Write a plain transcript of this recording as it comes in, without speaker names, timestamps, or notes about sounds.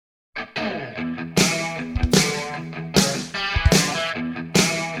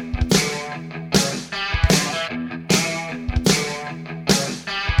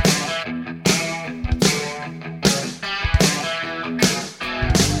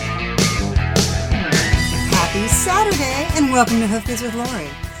Welcome to Hoofbeats with Lori.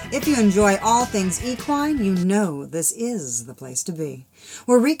 If you enjoy all things equine, you know this is the place to be.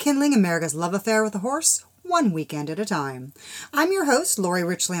 We're rekindling America's love affair with the horse, one weekend at a time. I'm your host, Lori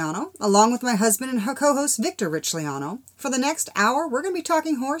Richliano, along with my husband and co-host, Victor Richliano. For the next hour, we're going to be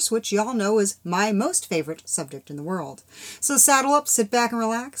talking horse, which y'all know is my most favorite subject in the world. So saddle up, sit back, and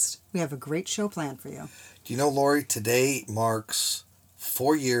relax. We have a great show planned for you. Do you know, Lori, today marks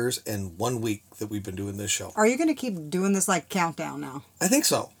 4 years and 1 week that we've been doing this show. Are you going to keep doing this like countdown now? I think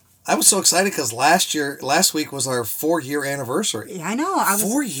so. I was so excited because last week was our 4-year anniversary. Yeah, I know.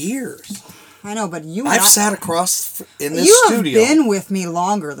 4 years. I know, but I've sat across in this studio. You have been with me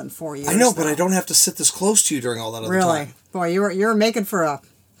longer than 4 years. I know, but I don't have to sit this close to you during all that other time. Really? Boy, you're making for a...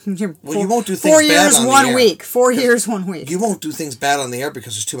 You won't do things 4 bad years, on the 1 air. week. 4 years, 1 week. You won't do things bad on the air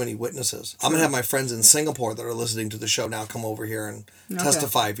because there's too many witnesses. I'm going to have my friends in Singapore that are listening to the show now come over here and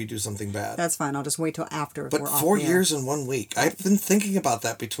testify if you do something bad. That's fine. I'll just wait till after. But 4 years and 1 week. I've been thinking about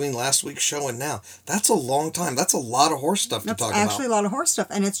that between last week's show and now. That's a long time. That's a lot of horse stuff to talk about. That's actually a lot of horse stuff.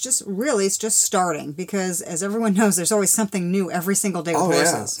 And it's just starting because, as everyone knows, there's always something new every single day with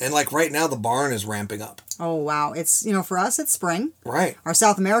horses. Yeah. And like right now, the barn is ramping up. Oh, wow. It's, for us, it's spring. Right. Our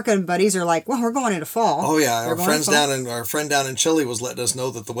South American buddies are like, well, we're going into fall. Oh, yeah. Our friend down in Chile was letting us know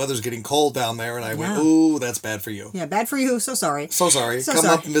that the weather's getting cold down there. And I went, ooh, that's bad for you. Yeah, bad for you. So sorry. So sorry. Come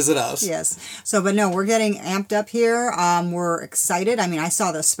up and visit us. Yes. So, but no, we're getting amped up here. We're excited. I mean, I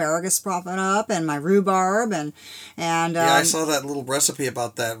saw the asparagus popping up and my rhubarb and yeah, I saw that little recipe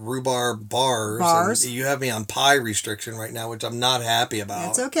about that rhubarb bars. And you have me on pie restriction right now, which I'm not happy about.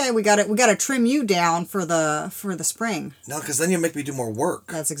 It's okay. We got to trim you down for the spring. No, because then you make me do more work.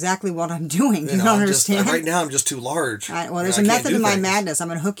 That's exactly what I'm doing. You don't understand. Right now, I'm just too large. There's a method to my madness. I'm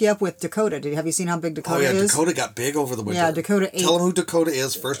going to hook you up with Dakota. Have you seen how big Dakota is? Oh, yeah, Dakota got big over the winter. Yeah, Dakota ate. Tell them who Dakota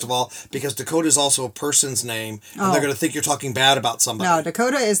is, first of all, because Dakota is also a person's name, and they're going to think you're talking bad about somebody. No,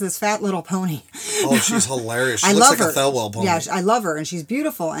 Dakota is this fat little pony. Oh, she's hilarious. She looks like a Thelwell pony. Yeah, I love her, and she's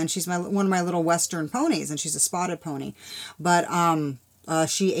beautiful, and she's one of my little Western ponies, and she's a spotted pony. But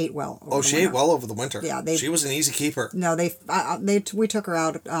she ate well. She ate well over the winter. Yeah, she was an easy keeper. No, we took her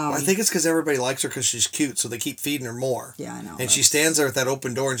out. I think it's because everybody likes her because she's cute, so they keep feeding her more. Yeah, I know. And she stands there at that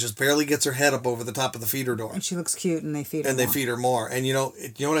open door and just barely gets her head up over the top of the feeder door. And she looks cute, and they feed her. And they feed her more. And you know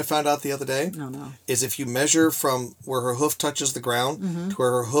what I found out the other day? No. Is if you measure from where her hoof touches the ground to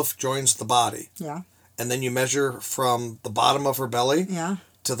where her hoof joins the body. Yeah. And then you measure from the bottom of her belly. Yeah.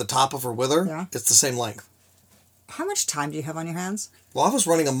 To the top of her wither. Yeah. It's the same length. How much time do you have on your hands? Well, I was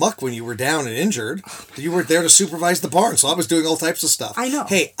running amok when you were down and injured. You were there to supervise the barn, so I was doing all types of stuff. I know.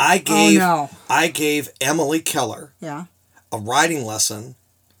 Hey, I gave Emily Keller a riding lesson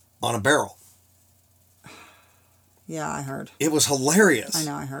on a barrel. Yeah, I heard. It was hilarious. I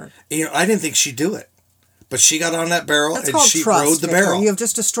know, I heard. I didn't think she'd do it. But she got on that barrel and she trust, rode the Victor. barrel. You have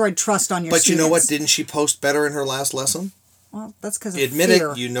just destroyed trust on your students. But you know what? Didn't she post better in her last lesson? Well, that's because of Admit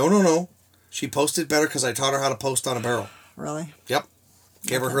fear. it. No. She posted better because I taught her how to post on a barrel. Really? Yep.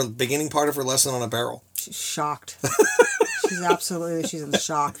 Gave her beginning part of her lesson on a barrel. She's shocked. She's in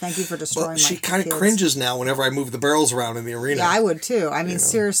shock. Thank you for destroying my She kind of cringes now whenever I move the barrels around in the arena. Yeah, I would too. I mean,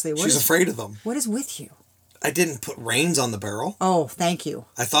 seriously. She's afraid of them. What is with you? I didn't put reins on the barrel. Oh, thank you.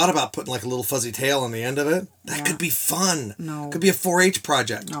 I thought about putting like a little fuzzy tail on the end of it. That could be fun. No. Could be a 4-H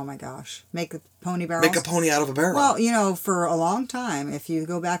project. Oh my gosh. Make a pony barrels? Make a pony out of a barrel. Well, for a long time, if you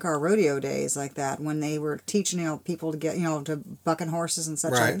go back our rodeo days like that, when they were teaching, people to get, to bucking horses and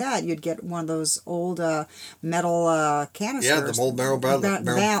such like that, you'd get one of those old metal canisters. Yeah, the old barrels.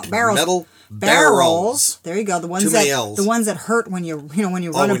 Metal barrels. There you go. The ones Too many L's. The ones that hurt when you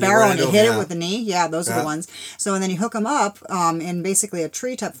run a barrel and you hit it with the knee. Yeah, those are the ones. So and then you hook them up in basically a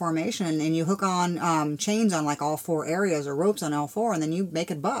tree type formation, and you hook on chains on like all 4 areas or ropes on all 4, and then you make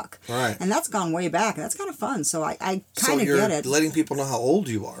it buck. Right. And that's gone way back. That's kind of fun. So I kind of get it. So you're letting people know how old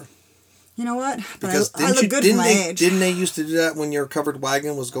you are. You know what? But because I look good for my age. Didn't they used to do that when your covered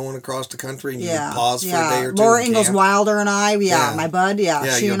wagon was going across the country and you would pause for a day or two? Laura Ingalls Wilder and I, my bud, she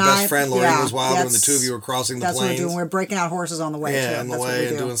your and best friend Laura Ingalls Wilder, and the two of you were crossing the plains. That's what we're doing. We're breaking out horses on the way, too. On the way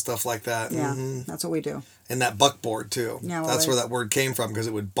and doing stuff like that. Yeah, that's what we do. And that buckboard, too. Yeah, that's where that word came from, because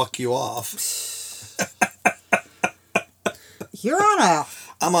it would buck you off.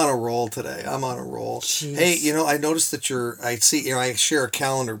 I'm on a roll today. I'm on a roll. Jeez. Hey, I noticed that I share a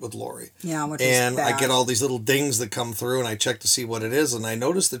calendar with Lori. Yeah, which and is bad. I get all these little dings that come through, and I check to see what it is, and I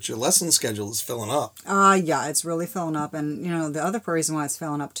noticed that your lesson schedule is filling up. Yeah, it's really filling up, and the other reason why it's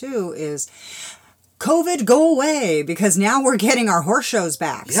filling up too is COVID go away, because now we're getting our horse shows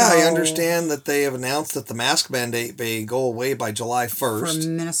back. Yeah, so, I understand that they have announced that the mask mandate may go away by July 1st.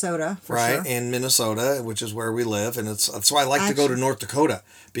 From Minnesota, for right, sure. in Minnesota, which is where we live. And that's why I like to go to North Dakota,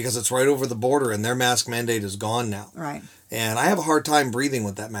 because it's right over the border and their mask mandate is gone now. Right. And I have a hard time breathing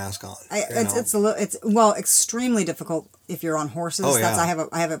with that mask on. It's extremely difficult if you're on horses. Oh, yeah.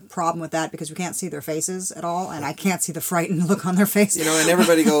 I have a problem with that, because we can't see their faces at all, and I can't see the frightened look on their face. And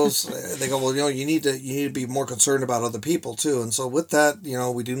everybody goes, they go, well, you need to be more concerned about other people too. And so with that,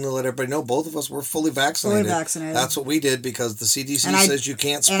 we do let everybody know, both of us were fully vaccinated. Fully vaccinated. That's what we did, because the CDC says you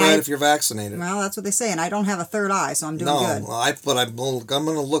can't spread if you're vaccinated. Well, that's what they say, and I don't have a third eye, so I'm doing good. No, but I'm going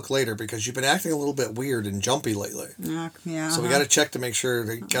to look later, because you've been acting a little bit weird and jumpy lately. Yeah. So we got to check to make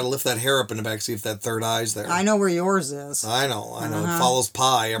sure. You got to lift that hair up in the back, see if that third eye's there. I know where yours is. I know. It follows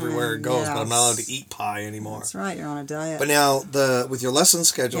pie everywhere it goes, but I'm not allowed to eat pie anymore. That's right. You're on a diet. But now, with your lesson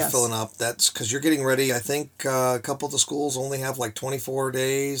schedule filling up, that's because you're getting ready. I think a couple of the schools only have like 24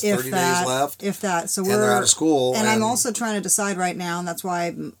 days, 30 days left. If that. So they're out of school. And I'm also trying to decide right now, and that's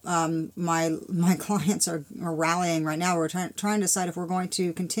why my clients are rallying right now. We're trying to decide if we're going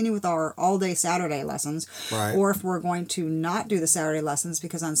to continue with our all-day Saturday lessons, right, or if we're going to not do the Saturday lessons,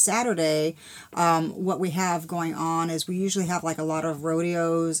 because on Saturday, what we have going on is we usually have like a lot of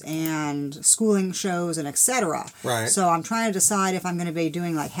rodeos and schooling shows and etc. Right. So I'm trying to decide if I'm going to be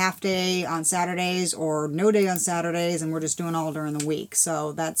doing like half day on Saturdays or no day on Saturdays, and we're just doing all during the week.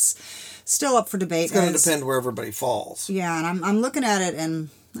 So that's still up for debate. It's going to depend where everybody falls. Yeah, and I'm looking at it, and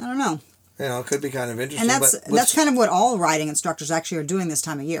I don't know. It could be kind of interesting. And that's kind of what all riding instructors actually are doing this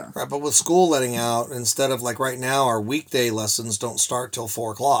time of year. Right, but with school letting out, instead of like right now, our weekday lessons don't start till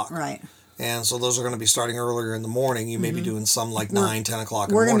 4 o'clock. Right. And so those are going to be starting earlier in the morning. You may be doing some like 9, 10 o'clock in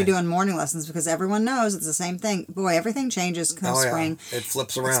the morning. We're going to be doing morning lessons, because everyone knows it's the same thing. Boy, everything changes come spring. It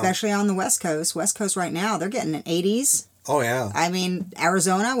flips around. Especially on the West Coast. West Coast right now, they're getting in 80s. Oh, yeah. I mean,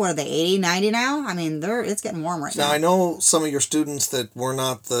 Arizona, what are they, 80, 90 now? I mean, it's getting warm right now. Now, I know some of your students that were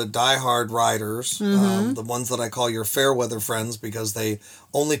not the diehard riders, the ones that I call your fair weather friends, because they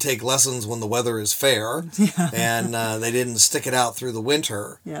only take lessons when the weather is fair, and they didn't stick it out through the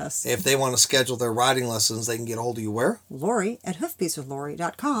winter. Yes. If they want to schedule their riding lessons, they can get a hold of you where? Lori at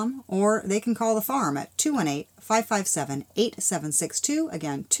hoofbeatswithlori.com, or they can call the farm at 218-557-8762.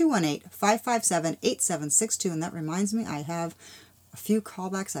 Again, 218-557-8762. And that reminds me, I have a few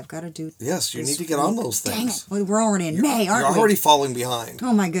callbacks I've got to do. Yes, you need to get on those things. Dang it. Well, we're already in May, aren't we? You're already falling behind.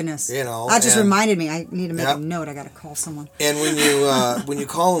 Oh, my goodness. That just reminded me. I need to make a note. I got to call someone. And when you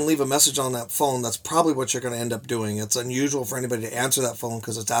call and leave a message on that phone, that's probably what you're going to end up doing. It's unusual for anybody to answer that phone,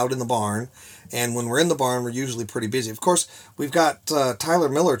 because it's out in the barn. And when we're in the barn, we're usually pretty busy. Of course, we've got Tyler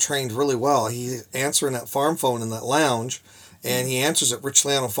Miller trained really well. He's answering that farm phone in that lounge, and he answers at Rich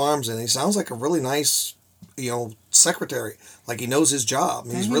Leano Farms, and he sounds like a really nice, secretary. Like he knows his job.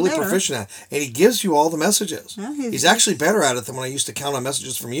 He's really proficient at it. And he gives you all the messages. Yeah, he's actually better at it than when I used to count on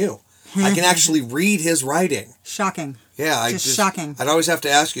messages from you. I can actually read his writing. Shocking. Yeah, shocking. I'd always have to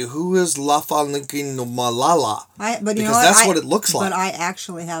ask you, who is Lafalinkin Malala? Because that's what it looks like. But I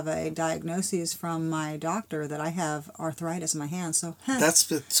actually have a diagnosis from my doctor that I have arthritis in my hands. So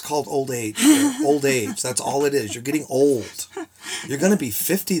it's called old age. Old age. That's all it is. You're getting old. You're going to be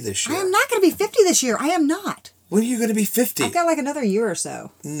 50 this year. I am not going to be 50 this year. I am not. When are you going to be 50? I've got like another year or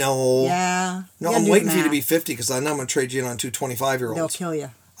so. No. Yeah. No, I'm waiting for you to be 50, because I know I'm going to trade you in on 2 25-year-olds. They'll kill you.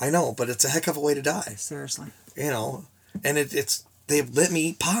 I know, but it's a heck of a way to die. Seriously. And they let me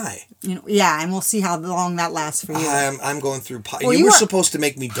eat pie. Yeah, and we'll see how long that lasts for you. I'm going through pie. Well, you were supposed to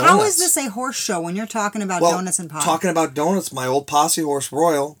make me donuts. How is this a horse show when you're talking about donuts and pie? Talking about donuts, my old posse horse,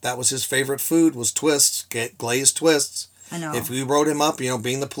 Royal, that was his favorite food, was twists, glazed twists. I know. If we rode him up,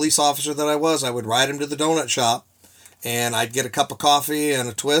 being the police officer that I was, I would ride him to the donut shop, and I'd get a cup of coffee and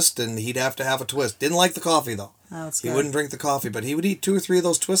a twist, and he'd have to have a twist. Didn't like the coffee, though. Oh, that's he good. wouldn't drink the coffee, but he would eat 2 or 3 of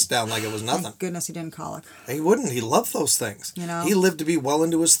those twists down like it was nothing. Thank goodness he didn't colic. He wouldn't. He loved those things. He lived to be well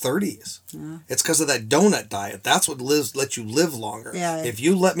into his 30s. Yeah. It's because of that donut diet. That's what lets you live longer. Yeah. If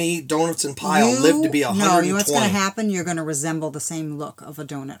you let me eat donuts and pie, I'll live to be 120. No, you know what's going to happen? You're going to resemble the same look of a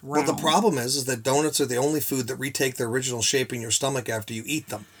donut. Round. But the problem is that donuts are the only food that retake their original shape in your stomach after you eat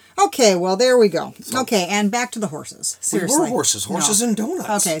them. Okay, well, there we go. Okay, and back to the horses. Seriously. We were horses and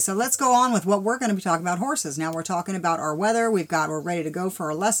donuts. Okay, so let's go on with what we're going to be talking about horses. Now we're talking about our weather. We're ready to go for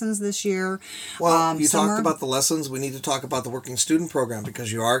our lessons this year. Well, you talked about the lessons. We need to talk about the working student program,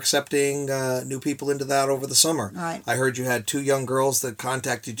 because you are accepting new people into that over the summer. Right. I heard you had 2 young girls that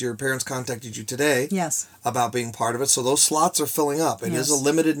your parents contacted you today. Yes. About being part of it. So those slots are filling up. It is a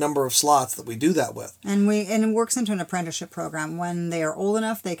limited number of slots that we do that with. And it works into an apprenticeship program. When they are old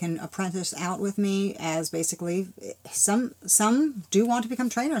enough, they can apprentice out with me as basically some do want to become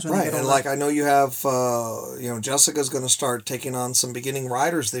trainers when they Right, get and older. like I know you have, Jessica's going to start taking on some beginning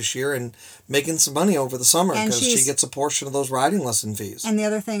riders this year and making some money over the summer And because she she's- gets a portion of those riding lesson fees. And the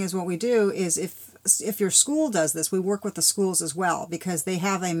other thing is what we do is if your school does this, we work with the schools as well because they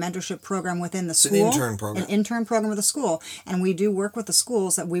have a mentorship program within the school. An intern program. An intern program with the school. And we do work with the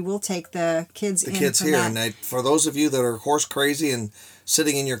schools that we will take the kids in. The kids from here, that. and for those of you that are horse crazy and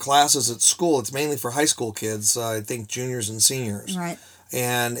sitting in your classes at school, it's mainly for high school kids, I think juniors and seniors. Right.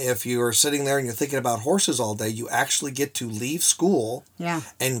 And if you are sitting there and you're thinking about horses all day, you actually get to leave school Yeah.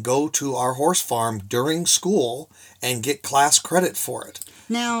 and go to our horse farm during school and get class credit for it.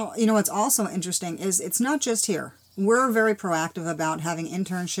 Now, what's also interesting is it's not just here. We're very proactive about having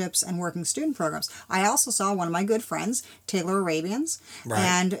internships and working student programs. I also saw one of my good friends, Taylor Arabians, Right.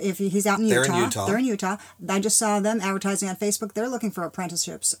 and if he's out in They're Utah, in Utah. they're in Utah. I just saw them advertising on Facebook. They're looking for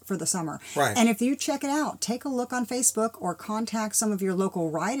apprenticeships for the summer. Right. And if you check it out, take a look on Facebook or contact some of your local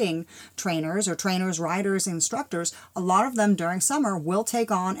riding trainers or trainers, riders, instructors. A lot of them during summer will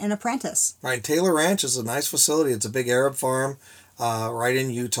take on an apprentice. Right, Taylor Ranch is a nice facility. It's a big Arab farm right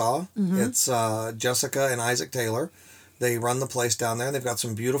in Utah. Mm-hmm. It's Jessica and Isaac Taylor. They run the place down there. They've got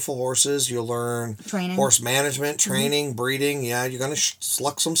some beautiful horses. You'll learn Training. horse management, training, breeding. Yeah, you're going to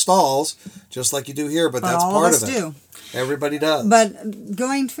sluck some stalls, just like you do here, but that's all part of us of it. do. Everybody does. But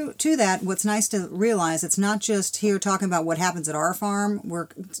going to that, what's nice to realize, it's not just here talking about what happens at our farm.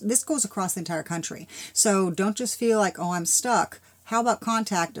 This goes across the entire country. So don't just feel like, oh, I'm stuck. How about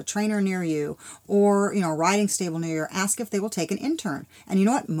contact a trainer near you or, a riding stable near you. Ask if they will take an intern. And you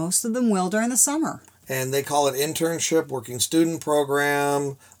know what? Most of them will during the summer. And they call it internship, working student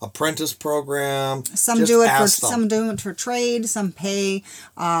program, apprentice program. Some Just do ask them. some do it for trade, some pay,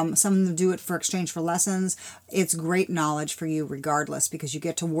 some do it for exchange for lessons. It's great knowledge for you regardless because you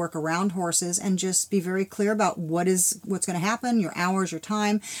get to work around horses and just be very clear about what's going to happen, your hours, your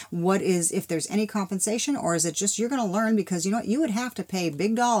time, if there's any compensation, or is it just you're going to learn because you know what, you would have to pay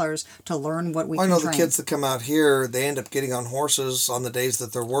big dollars to learn what we I can know train. the kids that come out here, they end up getting on horses on the days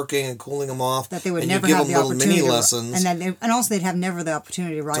that they're working and cooling them off. That they would and never you give have them the little opportunity mini to, lessons and also they'd have never the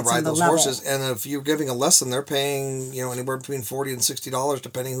opportunity to ride, to some ride of the those level. horses. And if you're giving a lesson, they're paying anywhere between $40 and $60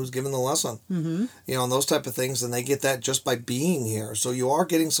 depending who's giving the lesson. Mm-hmm. And those type of things, and they get that just by being here. So you are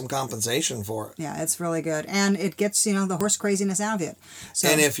getting some compensation for it. Yeah, it's really good, and it gets the horse craziness out of it. So,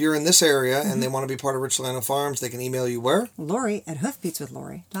 And if you're in this area and they want to be part of Richland Farms, they can email you where? Lori at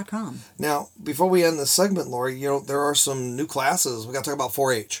hoofbeatswithlori.com. Now, before we end this segment, Lori, there are some new classes. We got to talk about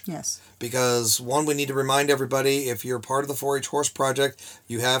 4-H. Yes. Because, one, we need to remind everybody, if you're part of the 4-H Horse Project,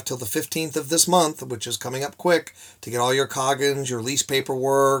 you have till the 15th of this month, which is coming up quick, to get all your Coggins, your lease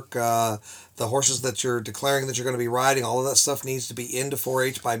paperwork, the horses that you're declaring that you're going to be riding, all of that stuff needs to be into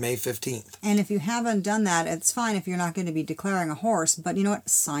 4-H by May 15th. And if you haven't done that, it's fine if you're not going to be declaring a horse, but you know what?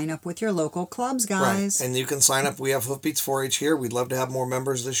 Sign up with your local clubs, guys. Right. And you can sign up. We have Hoofbeats 4-H here. We'd love to have more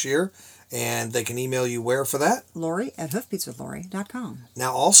members this year. And they can email you where for that? Lori at hoofbeatswithlori.com.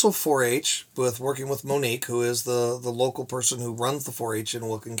 Now, also 4-H, working with Monique, who is the local person who runs the 4-H in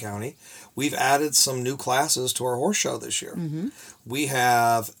Wilkin County, we've added some new classes to our horse show this year. Mm-hmm. We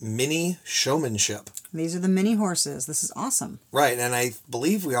have mini showmanship. These are the mini horses. This is awesome. Right, and I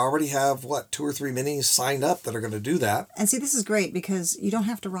believe we already have, 2 or 3 minis signed up that are going to do that. And see, this is great because you don't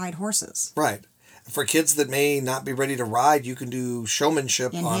have to ride horses. Right. For kids that may not be ready to ride, you can do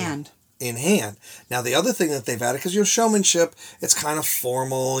showmanship In hand. Now, the other thing that they've added, because showmanship, it's kind of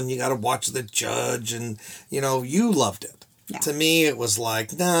formal and you got to watch the judge and, you loved it. Yeah. To me, it was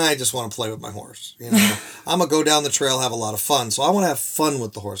like, nah, I just want to play with my horse. I'm going to go down the trail, have a lot of fun. So I want to have fun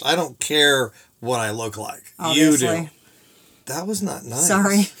with the horse. I don't care what I look like. Obviously. You do. That was not nice.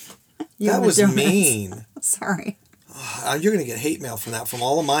 Sorry. That was mean. Sorry. You're going to get hate mail from that from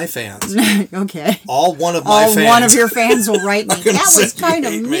all of my fans. Okay. All one of my fans. One of your fans will write me. gonna That was send you kind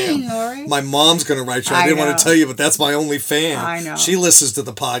of hate mean, mail. Lori. My mom's going to write you. I didn't want to tell you, but that's my only fan. I know. She listens to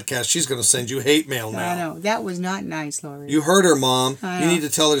the podcast. She's going to send you hate mail now. I know. That was not nice, Lori. You heard her, Mom. I You know. need to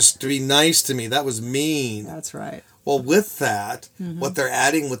tell her to be nice to me. That was mean. That's right. Well, with that, Mm-hmm. what they're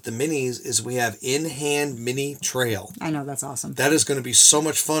adding with the minis is we have in-hand mini trail. I know. That's awesome. That is going to be so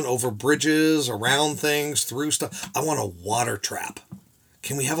much fun over bridges, around things, through stuff. I want a water trap.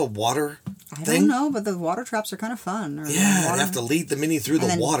 Can we have a water I thing? don't know, but the water traps are kind of fun. Or Yeah, water, I'd have to lead the mini through and the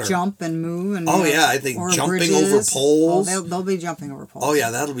then water. jump and move. And Oh, yeah, I think or jumping bridges. over poles. Oh, they'll be jumping over poles. Oh,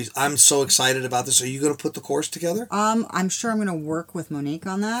 yeah, I'm so excited about this. Are you going to put the course together? I'm sure I'm going to work with Monique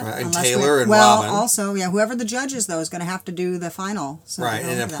on that. Right, and unless Taylor and well, Robin. also, yeah, whoever the judge is, though, is going to have to do the final. So Right, they'll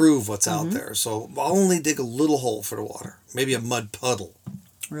and do that. approve what's Mm-hmm. out there. So I'll only dig a little hole for the water. Maybe a mud puddle.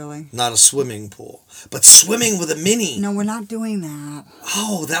 Really? Not a swimming pool. But swimming with a Mini. No, we're not doing that.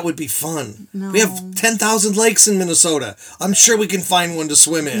 Oh, that would be fun. No. We have 10,000 lakes in Minnesota. I'm sure we can find one to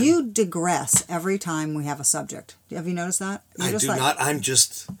swim in. You digress every time we have a subject. Have you noticed that? I do not. I'm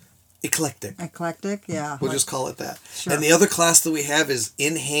just eclectic. Eclectic? Yeah. We'll just call it that. Sure. And the other class that we have is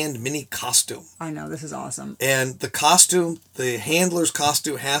in-hand mini costume. I know, this is awesome. And the costume, the handler's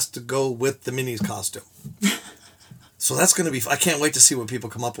costume has to go with the Mini's costume. So that's going to be... I can't wait to see what people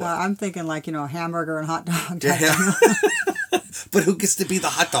come up with. I'm thinking like, a hamburger and hot dog. Yeah. But who gets to be the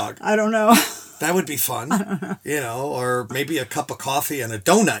hot dog? I don't know. That would be fun. Or maybe a cup of coffee and a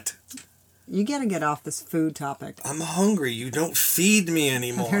donut. You got to get off this food topic. I'm hungry. You don't feed me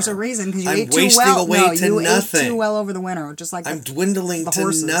anymore. There's a reason, because you I'm ate too well. wasting away to you nothing. ate too well over the winter, just like I'm dwindling to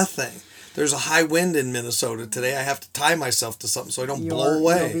horses. nothing. There's a high wind in Minnesota today. I have to tie myself to something so I don't blow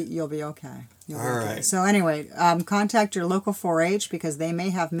away. You'll be okay. All right. So anyway, contact your local 4-H because they may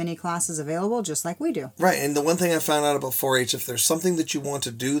have mini classes available just like we do. Right, and the one thing I found out about 4-H, if there's something that you want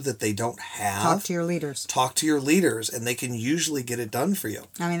to do that they don't have... Talk to your leaders. Talk to your leaders, and they can usually get it done for you.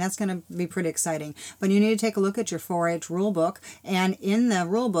 I mean, that's going to be pretty exciting. But you need to take a look at your 4-H rule book, and in the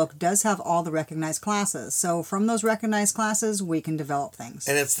rule book does have all the recognized classes. So from those recognized classes, we can develop things.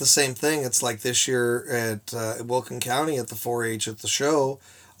 And it's the same thing. It's like this year at Wilkin County at the 4-H at the show...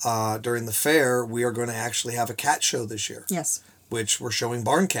 during the fair, we are going to actually have a cat show this year. Yes. Which we're showing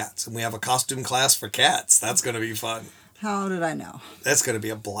barn cats. And we have a costume class for cats. That's going to be fun. How did I know? That's going to be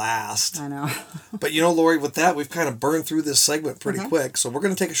a blast. I know. But Lori, with that, we've kind of burned through this segment pretty quick. So we're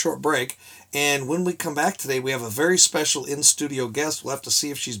going to take a short break. And when we come back today, we have a very special in-studio guest. We'll have to see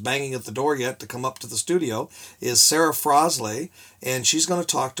if she's banging at the door yet to come up to the studio. Is Sarah Frosley. And she's going to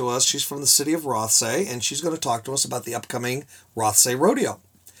talk to us. She's from the city of Rothsay. And she's going to talk to us about the upcoming Rothsay Rodeo.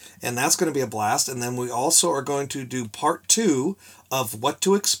 And that's going to be a blast. And then we also are going to do part 2 of what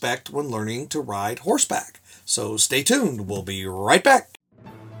to expect when learning to ride horseback. So stay tuned. We'll be right back.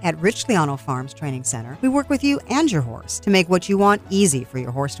 At Rich Liano Farms Training Center, we work with you and your horse to make what you want easy for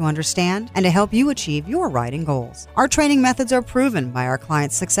your horse to understand and to help you achieve your riding goals. Our training methods are proven by our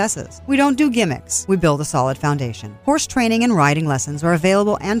clients' successes. We don't do gimmicks. We build a solid foundation. Horse training and riding lessons are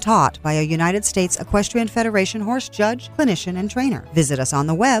available and taught by a United States Equestrian Federation horse judge, clinician, and trainer. Visit us on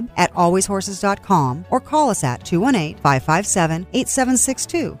the web at alwayshorses.com or call us at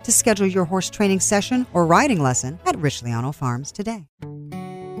 218-557-8762 to schedule your horse training session or riding lesson at Rich Liano Farms today.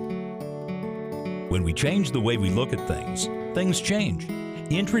 When we change the way we look at things, things change.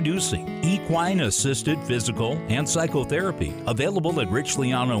 Introducing Equine Assisted Physical and Psychotherapy, available at Rich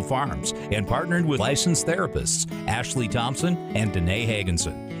Liano Farms and partnered with licensed therapists Ashley Thompson and Danae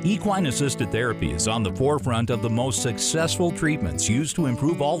Hagenson. Equine Assisted Therapy is on the forefront of the most successful treatments used to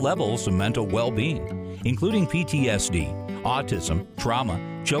improve all levels of mental well-being, including PTSD, autism, trauma,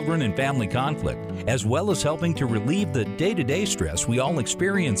 children and family conflict, as well as helping to relieve the day-to-day stress we all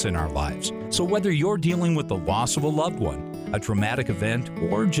experience in our lives. So whether you're dealing with the loss of a loved one, a traumatic event,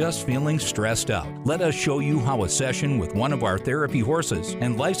 or just feeling stressed out, let us show you how a session with one of our therapy horses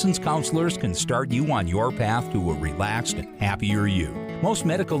and licensed counselors can start you on your path to a relaxed and happier you. Most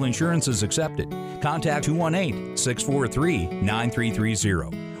medical insurance is accepted. Contact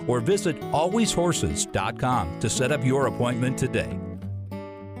 218-643-9330 or visit alwayshorses.com to set up your appointment today.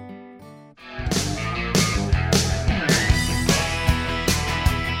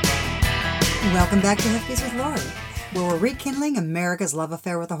 Welcome back to Hoofbeats with Lori, where we're rekindling America's love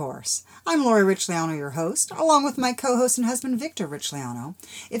affair with a horse. I'm Lori Richliano, your host, along with my co-host and husband, Victor Richliano.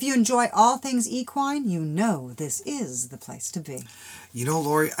 If you enjoy all things equine, you know this is the place to be.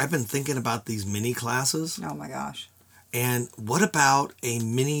 Lori, I've been thinking about these mini classes. Oh my gosh. And what about a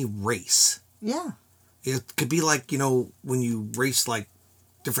mini race? Yeah. It could be like, when you race like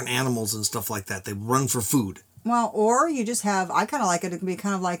different animals and stuff like that. They run for food. Well, or you just have, I kind of like it, it can be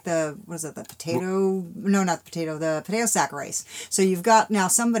kind of like the potato sack race. So you've got now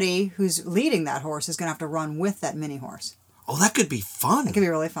somebody who's leading that horse is going to have to run with that mini horse. Oh, that could be fun. It could be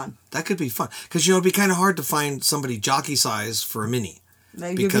really fun. That could be fun. Because, it'd be kind of hard to find somebody jockey size for a mini.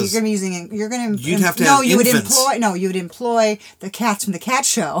 You'd have to have you infants. would employ the cats from the cat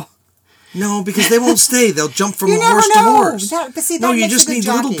show. No, because they won't stay. They'll jump from horse to horse. You just need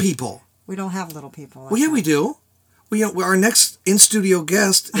little people. We don't have little people. Well, yeah, we do. Well, our next in-studio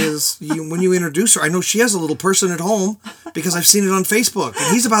guest is, when you introduce her, I know she has a little person at home because I've seen it on Facebook,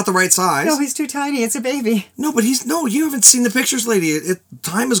 and he's about the right size. No, he's too tiny. It's a baby. No, but you haven't seen the pictures, lady.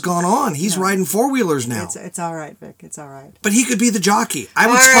 Time has gone on. He's riding four-wheelers now. It's all right, Vic. It's all right. But he could be the jockey. I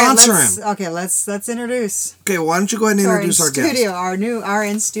would All right, sponsor him. Okay, let's introduce. Okay, why don't you go ahead and introduce our guest? Our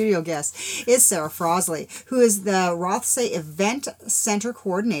in-studio guest is Sarah Frosley, who is the Rothsay Event Center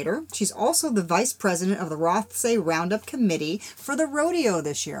Coordinator. She's also the Vice President of the Rothsay Roundup Committee for the rodeo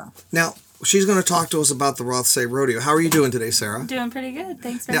this year. Now, she's going to talk to us about the Rothsay Rodeo. How are you doing today, Sarah? Doing pretty good.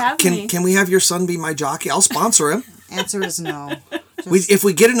 Thanks for Now, having me. can we have your son be my jockey? I'll sponsor him. Answer is no. If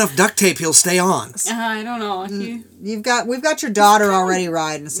we get enough duct tape, he'll stay on. I don't know. We've got your daughter already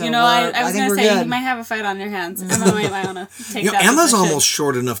riding, so I was think going to we're say, good. you might have a fight on your hands. Emma might want to take that Emma's position. almost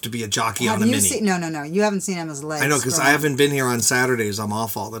short enough to be a jockey on a mini. No. You haven't seen Emma's legs. I know, because grow. I haven't been here on Saturdays. I'm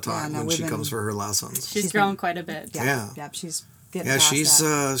off all the time Yeah, no, when we've she been- comes for her lessons. She's grown quite a bit. Yeah. She's getting Yeah, past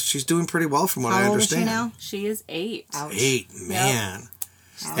that. she's doing pretty well from what I How old is understand. she now? She is 8. Ouch. 8, man.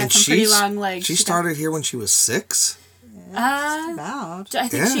 Got some pretty long legs. She started here when she was 6. About. I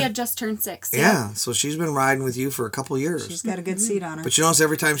think she Yeah. had just turned 6. Yeah, so she's been riding with you for a couple years. She's got a good seat on her. But you notice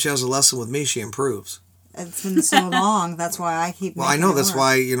every time she has a lesson with me, she improves. It's been so long. That's why I keep. Well, I making know it that's work.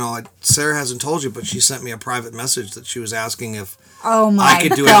 why, Sarah hasn't told you, but she sent me a private message that she was asking if Oh my I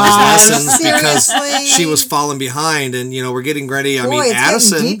could do gosh, Emma's lessons because seriously? she was falling behind, and we're getting ready. I Boy, mean, it's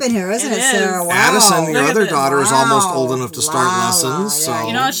Addison, getting deep in here, isn't It it, is. Sarah? Wow. Addison, your Look at other this. daughter, is almost Wow. old enough to start Lala, lessons. So yeah.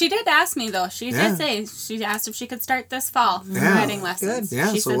 You know, she did ask me, though. She Yeah. did say, she asked if she could start this fall Yeah. riding lessons. Good.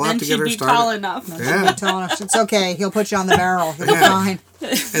 Yeah, She so said we'll have then to she'd get her be started. tall enough. Yeah. I'm telling her, it's okay. He'll put you on the barrel. He'll be Yeah. fine. at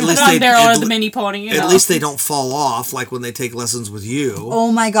least On barrel at or the le- mini pony, at least they don't fall off like when they take lessons with you.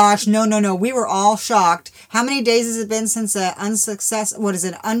 Oh my gosh, no. We were all shocked. How many days has it been since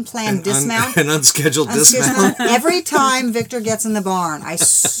unplanned dismount? An unscheduled dismount. Every time Victor gets in the barn, I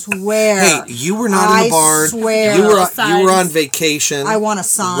swear. Hey, you were not in the barn. Swear. You were Signs. on vacation. I want a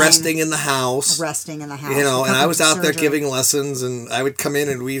sign. Resting in the house. Resting in the house. And I was out there Surgery. giving lessons, and I would come in,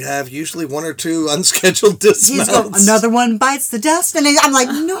 and we'd have usually 1 or 2 unscheduled He's dismounts. going, another one bites the dust, and I'm like,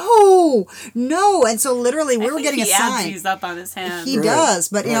 no. And so literally, we were getting a he sign. adds these up on his hand. He Right. does,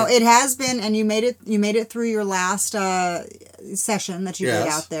 but Right. it has been, and you made it through your last session that you did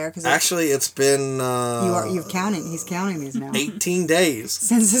Yes. out there because Actually, it's been he's counting these now 18 days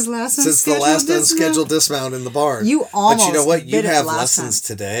since his last since the last unscheduled dismount in the barn. You almost But you know what? You did it have last lessons time.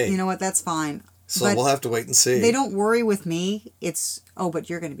 today. You know what? That's fine. So But we'll have to wait and see. they don't worry with me.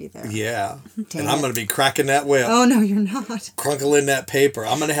 But you're going to be there. Yeah. Dang And I'm it. going to be cracking that whip. Oh no, you're not. Crunkling that paper.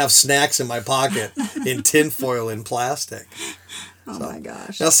 I'm going to have snacks in my pocket in tinfoil and plastic. Oh my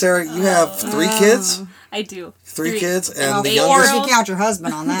gosh. Now, Sarah, you have 3 kids? I do. 3 kids? And Oh, the four. or if youngest? you count your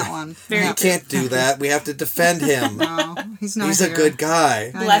husband on that one. Very No. You can't do that. We have to defend him. No, he's not. He's a here. good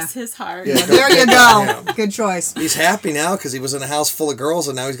guy. Bless his heart. Yeah. There you Yeah. go. Good choice. He's happy now because he was in a house full of girls,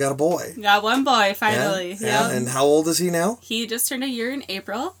 and now he's got a boy. Got one boy, Yeah? finally. Yeah. Yep. And how old is he now? He just turned a year in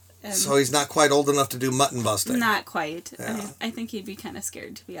April. And So he's not quite old enough to do mutton busting. not quite. Yeah. I think he'd be kind of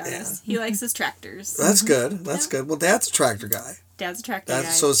scared, to be honest. He likes his tractors. That's good. That's good. Well, Dad's a tractor guy. Dad's a tractor guy.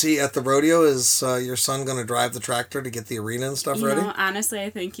 So is he at the rodeo? Is your son going to drive the tractor to get the arena and stuff You ready? know, honestly, I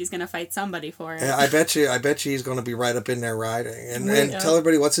think he's going to fight somebody for it. Yeah, I bet you he's going to be right up in there riding. And tell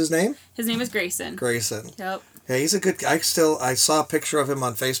everybody, what's his name? His name is Grayson. Grayson. Yep. Yeah, he's a good. I saw a picture of him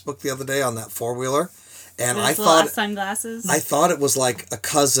on Facebook the other day on that 4-wheeler, and With I his little thought sunglasses. I thought it was like a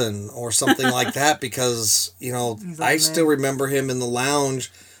cousin or something like that because I still remember him in the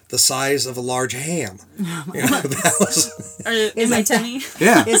lounge, the size of a large ham. That was or in my tummy.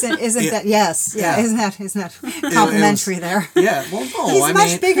 yeah. Isn't that yes? Yeah. Yeah. Isn't that complimentary there? Yeah, well, no, He's I much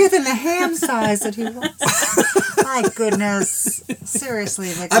mean, bigger than the ham size that he was. My goodness. Seriously,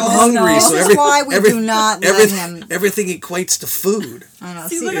 Victor. I'm hungry, This so is why we do not let him. everything equates to food. I know.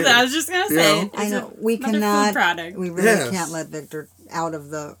 See, See, look at that. I was just going to say. Yeah. I it's know. We another cannot. food product. We really Yes. can't let Victor out of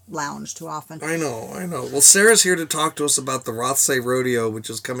the lounge too often. I know. Well, Sarah's here to talk to us about the Rothsay Rodeo, which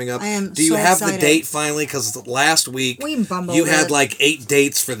is coming up. I am Do you so have excited. the date finally? Because last week We bumbled you had it. like 8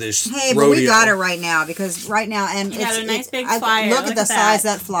 dates for this Hey, rodeo. but we got it right now because right now and You got a nice big I- flyer. Look at Look the at size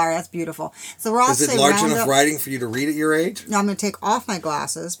that. of that flyer. That's beautiful. So Is Rothsay it large Roundup. enough writing for you to read at your age? No, I'm going to take off my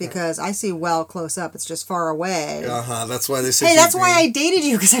glasses because I see well close up. It's just far away. That's why they said. Hey, that's why I dated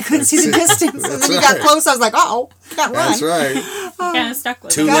you because I couldn't see the distance. And That's then you got right. close. I was like, oh, can't run. That's right. Kind of stuck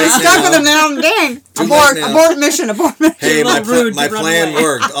with Too it. Got late stuck now. with him now. Dang. Too Abort late now. mission. Abort mission. Hey, a my little rude my to run plan away.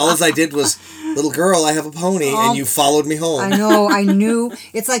 worked. All I did was little girl, I have a pony, and you followed me home. I know, I knew.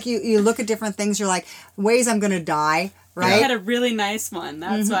 It's like you look at different things, you're like, ways I'm going to die, right? I had a really nice one.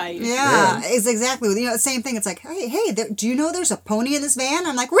 That's why. Yeah, it's exactly, same thing. It's like, hey, do you know there's a pony in this van?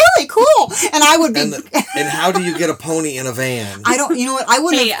 I'm like, really? Cool. And I would be... And how do you get a pony in a van? I don't, you know what? I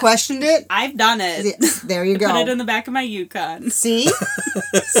wouldn't have questioned it. I've done it. There you go. Put it in the back of my Yukon. See?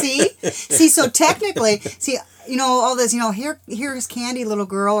 So technically, all this, here's Candy, little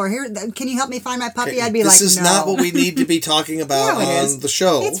girl, or here, can you help me find my puppy? I'd be like, no. This is not what we need to be talking about on the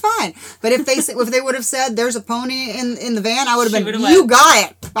show. It's fine. But if they would have said there's a pony in the van, I would have been, you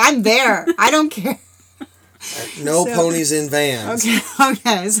got it. I'm there. I don't care. No ponies in vans.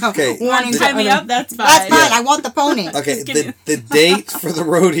 Okay. So warning, tie me up. That's fine. That's fine. I want the pony. Okay. The date for the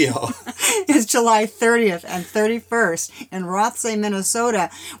rodeo is July 30th and 31st in Rothsay, Minnesota.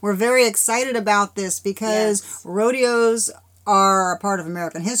 We're very excited about this because rodeos are a part of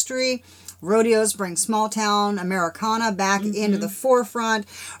American history. Rodeos bring small town Americana back into the forefront.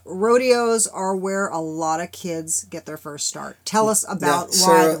 Rodeos are where a lot of kids get their first start. Tell us about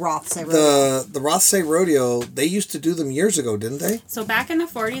why the Rothsay Rodeo. The Rothsay Rodeo, they used to do them years ago, didn't they? So back in the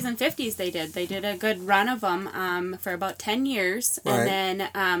 40s and 50s they did. They did a good run of them for about 10 years. Right. And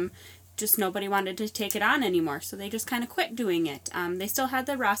then just nobody wanted to take it on anymore, so they just kind of quit doing it. They still had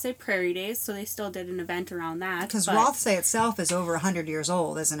the Rothsay Prairie Days, so they still did an event around that. Because Rothsay itself is over 100 years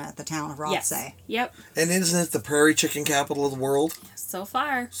old, isn't it? The town of Rothsay. Yes. Yep. And isn't it the prairie chicken capital of the world? So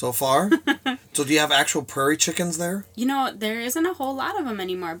far. So far? So do you have actual prairie chickens there? There isn't a whole lot of them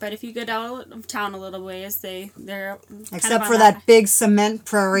anymore, but if you get out of town a little ways, they're except for that big cement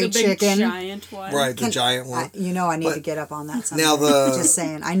prairie chicken. The giant one. Right, the giant one. I need to get up on that someday. Now just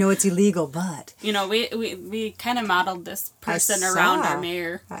saying. I know it's illegal, but... We kind of modeled this person around our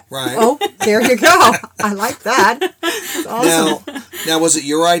mayor. Right. Oh, there you go. I like that. That's awesome. Now, was it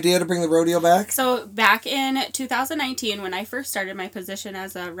your idea to bring the rodeo back? So back in 2019, when I first started my position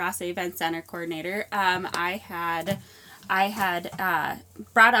as a Rothsay Event Center coordinator, I had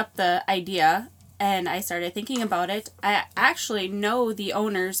brought up the idea and I started thinking about it. I actually know the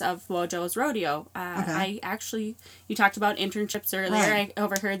owners of Wojo's Rodeo. You talked about internships earlier. Right. I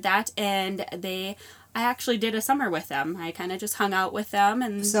overheard that, and I actually did a summer with them. I kind of just hung out with them,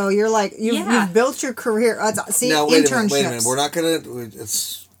 and so you're like you've built your career. Now wait a minute. We're not gonna.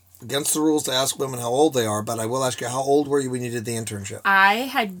 It's against the rules to ask women how old they are, but I will ask you, how old were you when you did the internship?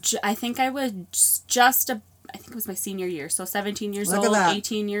 I think I was I think it was my senior year, so 17 years old,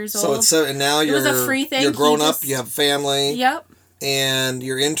 18 years old. And now it was a free thing. You're grown up, you have family. Yep. And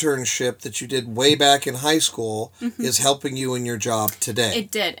your internship that you did way back in high school is helping you in your job today.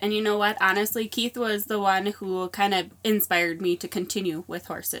 It did. And you know what? Honestly, Keith was the one who kind of inspired me to continue with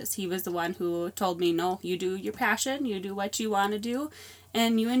horses. He was the one who told me, no, you do your passion, you do what you want to do,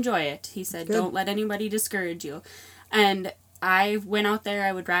 and you enjoy it. He said, don't let anybody discourage you. And I went out there,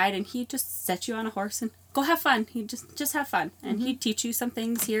 I would ride, and he'd just set you on a horse and go have fun. He'd just have fun. And he'd teach you some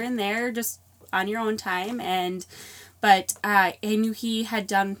things here and there just on your own time. But I knew he had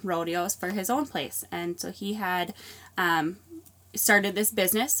done rodeos for his own place. And so he had started this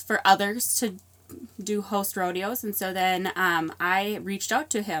business for others to do host rodeos. And so then I reached out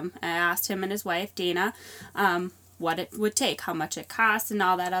to him. I asked him and his wife, Dana, what it would take, how much it costs, and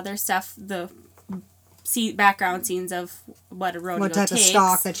all that other stuff, the background scenes of what a rodeo takes. What type of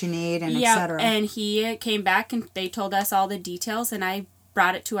stock that you need, and etc. And he came back and they told us all the details, and I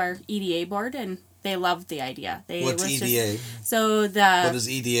brought it to our EDA board, and they loved the idea. What's EDA? What does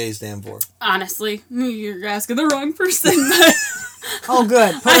EDA stand for? Honestly, you're asking the wrong person. Oh,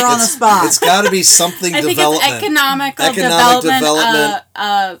 good. Put her on the spot. It's got to be something I development. think it's Economic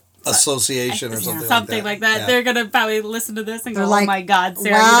Development Association or something like that. Yeah. They're going to probably listen to this and go, like, oh my God,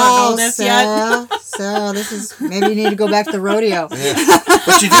 Sarah, you don't know this Sarah, yet. Sarah, this is, maybe you need to go back to the rodeo. Yeah.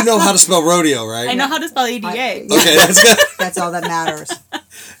 But you do know how to spell rodeo, right? I know how to spell EDA. Okay, that's good. That's all that matters.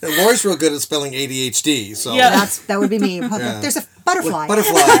 And Lori's real good at spelling ADHD, so... Yeah. That would be me. Yeah. There's a butterfly.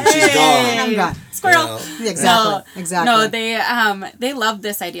 She's gone. I'm gone. Squirrel. Yeah. Exactly. No, they loved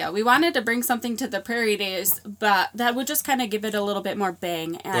this idea. We wanted to bring something to the Prairie Days, but that would just kind of give it a little bit more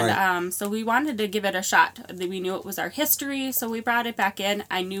bang. And so we wanted to give it a shot. We knew it was our history, so we brought it back in.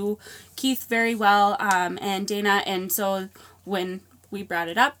 I knew Keith very well, and Dana, and so when we brought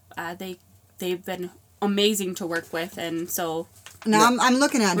it up, they've been amazing to work with, and so... Now, I'm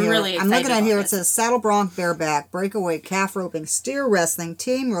looking at here. Really It says saddle bronc, bareback, breakaway, calf roping, steer wrestling,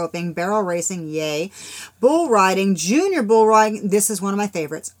 team roping, barrel racing, yay, bull riding, junior bull riding. This is one of my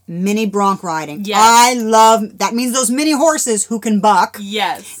favorites. Mini bronc riding. Yes. I love, that means those mini horses who can buck.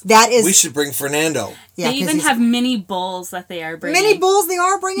 Yes. That is. We should bring Fernando. Yeah, They 'cause even he's- have mini bulls that they are bringing. Mini bulls they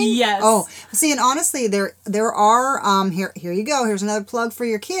are bringing? Yes. Oh, see, and honestly, there are here you go. Here's another plug for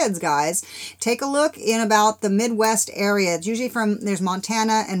your kids, guys. Take a look in about the Midwest area. It's usually there's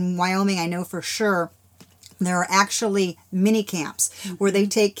Montana and Wyoming, I know for sure. There are actually mini camps where they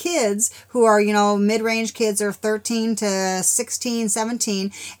take kids who are, mid-range kids are 13 to 16,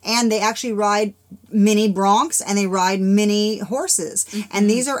 17, and they actually ride mini broncs and they ride mini horses. And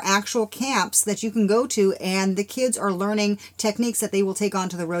these are actual camps that you can go to, and the kids are learning techniques that they will take on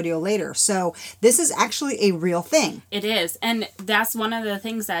to the rodeo later. So this is actually a real thing. It is, and that's one of the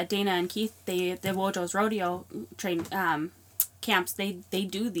things that Dana and Keith, the Wojo's rodeo train camps, they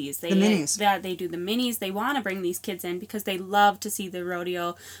do these. They do the minis. They want to bring these kids in because they love to see the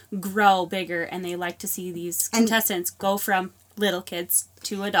rodeo grow bigger, and they like to see these contestants go from little kids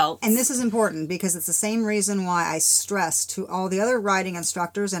to adults. And this is important because it's the same reason why I stress to all the other riding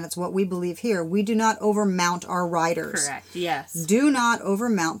instructors, and it's what we believe here, we do not overmount our riders. Correct, yes. Do not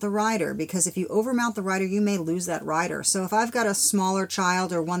overmount the rider, because if you overmount the rider, you may lose that rider. So if I've got a smaller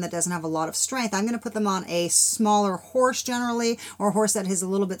child or one that doesn't have a lot of strength, I'm going to put them on a smaller horse generally, or a horse that is a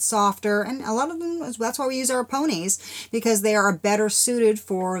little bit softer. And a lot of them, that's why we use our ponies, because they are better suited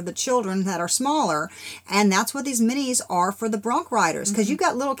for the children that are smaller. And that's what these minis are for the bronc riders, because you've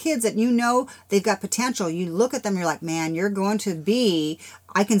got little kids that they've got potential. You look at them, you're like, man, you're going to be,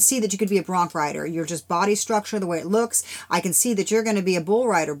 I can see that you could be a bronc rider. You're just body structure, the way it looks. I can see that you're going to be a bull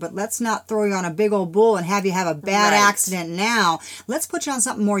rider, but let's not throw you on a big old bull and have you have a bad accident now. Let's put you on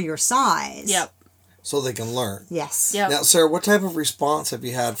something more your size. Yep. So they can learn. Yes. Yep. Now, Sarah, what type of response have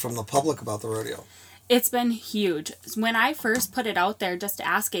you had from the public about the rodeo? It's been huge. When I first put it out there, just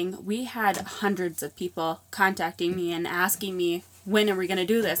asking, we had hundreds of people contacting me and asking me, when are we going to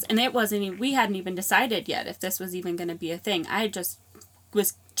do this? And we hadn't even decided yet if this was even going to be a thing. I just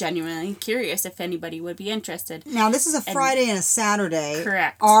was genuinely curious if anybody would be interested. Now, this is a Friday and a Saturday.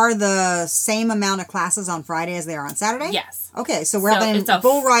 Correct. Are the same amount of classes on Friday as they are on Saturday? Yes. Okay, so we're having it's a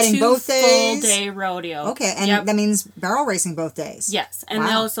bull riding both days. Full day rodeo. Okay, and that means barrel racing both days. Yes, and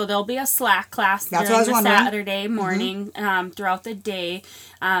Wow. there'll be a slack class That's what I was during the wondering. Saturday morning throughout the day.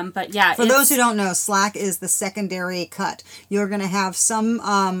 But yeah, For those who don't know, slack is the secondary cut. You're going to have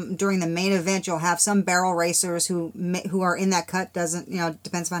some during the main event. You'll have some barrel racers who are in that cut.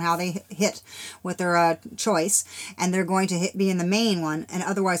 Depends on how they hit with their choice, and they're going to be in the main one. And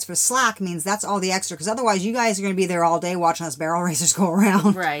otherwise, for slack means that's all the extra, because otherwise you guys are going to be there all day watching us barrel racers go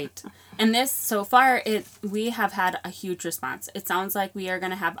around. Right. And this, so far, we have had a huge response. It sounds like we are going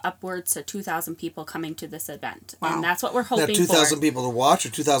to have upwards to 2,000 people coming to this event. Wow. And that's what we're Now, hoping 2,000 for. people to watch or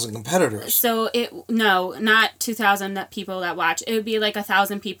 2,000 competitors? So, not 2,000 people that watch. It would be like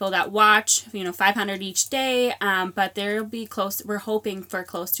 1,000 people that watch, 500 each day. But there'll be we're hoping for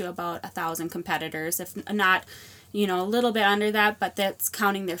close to about 1,000 competitors, if not, a little bit under that, but that's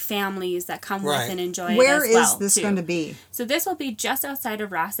counting their families that come with and enjoy Where it as well. is this going to be? So this will be just outside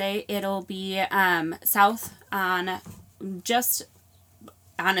of Rothsay. It'll be south on just...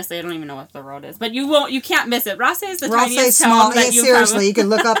 Honestly, I don't even know what the road is, but you can't miss it. Rothsay is the tiniest small. town that you seriously, probably... you can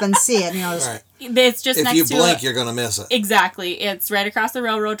look up and see it. Right. It's just If next you to blink, you're going to miss it. Exactly. It's right across the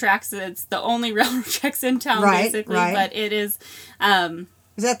railroad tracks. It's the only railroad tracks in town, basically. Right. But it is...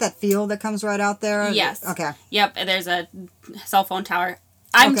 Is that field that comes right out there? Yes. Okay. Yep. There's a cell phone tower.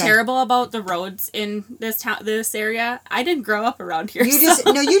 I'm Okay. terrible about the roads in this area. I didn't grow up around here. You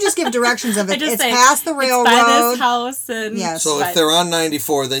just give directions of I it. just It's say, past the it's railroad. by this house, and Yes. So if but- they're on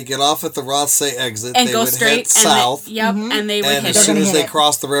 94, they get off at the Rothsay exit, and they go would straight head south, and they would and hit as it. soon gonna as hit they it.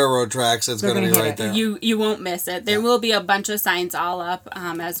 cross the railroad tracks, it's They're going to be gonna right hit it. there. You won't miss it. There will be a bunch of signs all up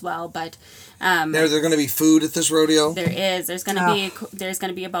as well, but Now, are there going to be food at this rodeo? there is. There's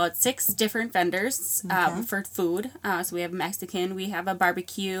gonna be about 6 different vendors for food. So we have Mexican, we have a barbecue,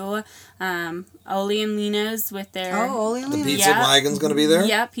 Oli and Lena's with their Oli and The Lena. pizza Yeah. wagon's going to be there?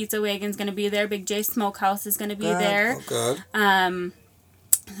 Yeah, Pizza Wagon's gonna be there. Big J Smokehouse is gonna be there. Oh, good.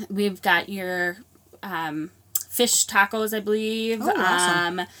 We've got your fish tacos, I believe. Oh,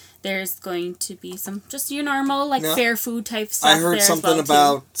 awesome. There's going to be some just your normal Now, fair food type stuff. I heard there as something well,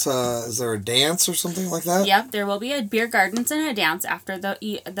 about, too. is there a dance or something like that? Yep, there will be a beer gardens and a dance after the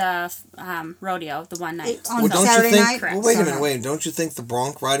rodeo, the one night. On Well, don't Saturday you think? night? Well, wait a Saturday. minute. Wait. Don't you think the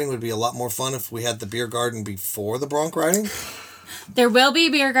bronc riding would be a lot more fun if we had the beer garden before the bronc riding? There will be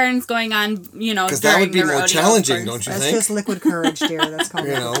beer gardens going on, Because that would be during the more rodeo, challenging, of course. don't you That's think? just liquid courage, dear. That's called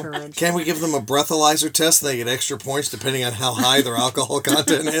You liquid know, courage. can we give them a breathalyzer test and they get extra points depending on how high their alcohol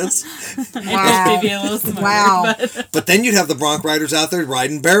content is? Wow. Maybe a little smarter, Wow. but But then you'd have the bronc riders out there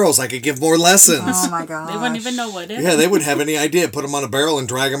riding barrels. I could give more lessons. Oh my god. they wouldn't even know what it is. Yeah, they wouldn't have any idea. Put them on a barrel and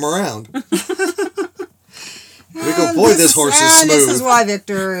drag them around. We go, boy, this horse is smooth. This is why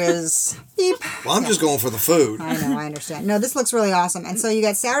Victor is beep. Well, I'm just going for the food. I know, I understand. No, this looks really awesome. And so you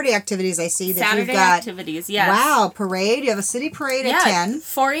got Saturday activities, I see that Saturday you've got. activities, yes. Wow, parade. You have a city parade at 10.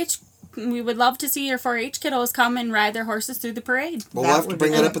 4-H. We would love to see your 4-H kiddos come and ride their horses through the parade. Well, we'll have to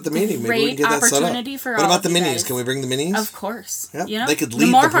bring that up at the meeting. Maybe we can get that set up. Opportunity for what all about the of you minis? guys. Can we bring the minis? Of course. Yeah, you know, they could lead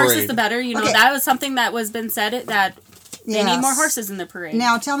the more the parade. horses, the better. You know, Okay. that was something that was been said that they need Yes. more horses in the parade.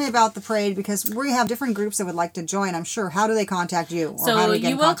 Now, tell me about the parade because we have different groups that would like to join, I'm sure. How do they contact you? Or how So do we get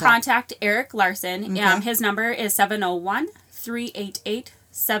you in will contact? contact Eric Larson. Okay. His number is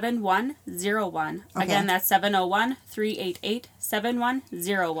 701-388-7101. Okay. Again, that's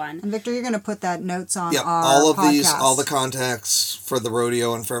 701-388-7101. And Victor, you're going to put that notes on Yeah, our all of podcast. these, all the contacts for the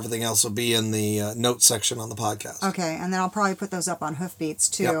rodeo and for everything else will be in the notes section on the podcast. Okay, and then I'll probably put those up on Hoofbeats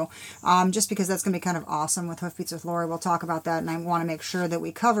too, just because that's going to be kind of awesome with Hoofbeats with Lori. We'll talk about that, and I want to make sure that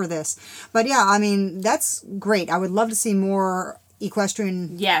we cover this. But yeah, I mean, that's great. I would love to see more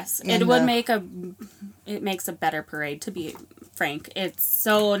equestrian. Yes, in it would the- it makes a better parade, to be frank. It's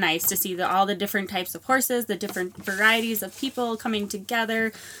so nice to see all the different types of horses, the different varieties of people coming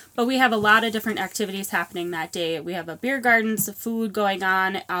together. But we have a lot of different activities happening that day. We have a beer garden, some food going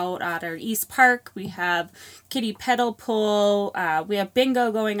on out at our East Park. We have kiddie pedal pull. We have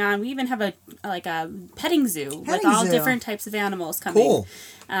bingo going on. We even have a petting zoo with all zoo. different types of animals coming. Cool.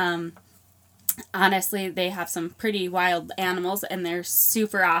 Honestly, they have some pretty wild animals, and they're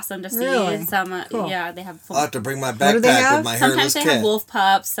super awesome to see. Really? Some, Cool. yeah, they have. I'll have to bring my do they backpack have? with my Sometimes hairless they cat. have wolf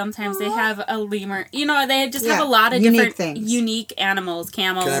pups. Sometimes they have a lemur. You know, they just have Yeah, a lot of unique different things. unique animals,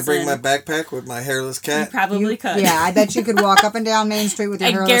 camels. Can I bring my and backpack with my hairless You cat? probably could. Yeah, I bet you could walk up and down Main Street with your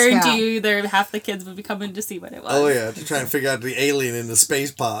I hairless guarantee cat. you, there half the kids would be coming to see what it was. Oh yeah, to try and figure out the alien in the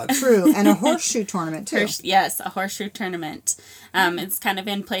space pod. True, and a horseshoe tournament too. Yes, a horseshoe tournament. It's kind of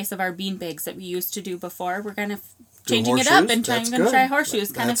in place of our beanbags that we used to do before. We're kind of changing it up horseshoes? and trying That's to good. try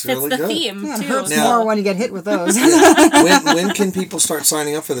horseshoes. Kind of That's fits really the good. theme Yeah, it too. hurts Now- more when you get hit with those. when can people start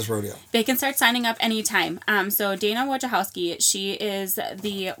signing up for this rodeo? They can start signing up anytime. So Dana Wojciechowski, she is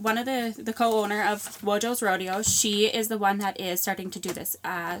one of the co-owner of Wojo's Rodeo. She is the one that is starting to do this,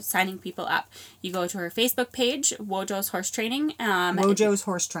 signing people up. You go to her Facebook page, Wojo's Horse Training. Wojo's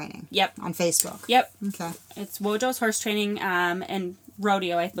Horse Training. Yep. On Facebook. Yep. Okay. It's Wojo's Horse Training and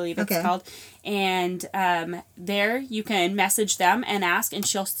Rodeo, I believe it's Okay. called. And there you can message them and ask, and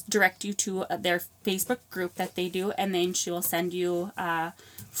she'll direct you to their Facebook group that they do, and then she'll send you a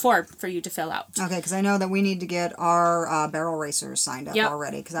form for you to fill out. Okay, because I know that we need to get our barrel racers signed up Yep.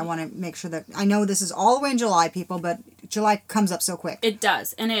 already. Because I want to make sure that I know this is all the way in July, people, but July comes up so quick. It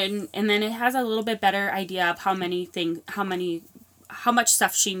does, and then it has a little bit better idea of how much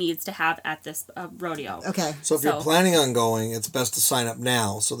stuff she needs to have at this rodeo. Okay. So if you're planning on going, it's best to sign up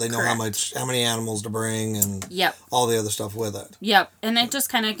now so they know Correct. how many animals to bring and Yep. all the other stuff with it. Yep, and it just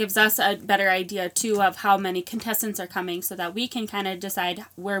kind of gives us a better idea too of how many contestants are coming, so that we can kind of decide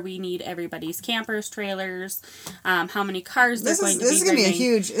where we need everybody's campers, trailers, how many cars they're going to be This is gonna be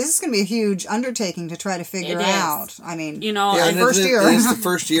bringing. this is gonna be a huge undertaking to try to figure It is. out. I mean, You know, Yeah, and and first year. It's the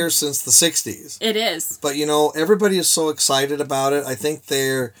first year since the 60s. it is. But everybody is so excited about it. I think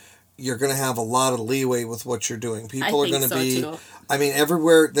you're going to have a lot of leeway with what you're doing. People are think going to so, be too. I mean,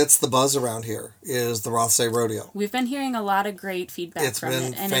 everywhere that's the buzz around here is the Rothsay Rodeo. We've been hearing a lot of great feedback It's from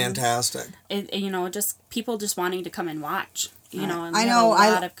been it, and fantastic. just people just wanting to come and watch. And I we have know. a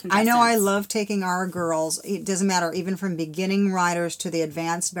lot of I know. I contestants. love taking our girls. It doesn't matter, even from beginning riders to the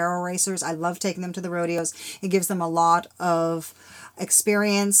advanced barrel racers. I love taking them to the rodeos. It gives them a lot of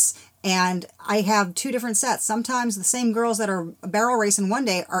experience. And I have two different sets. Sometimes the same girls that are barrel racing one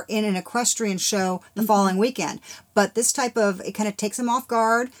day are in an equestrian show the following weekend. But this type of, it kind of takes them off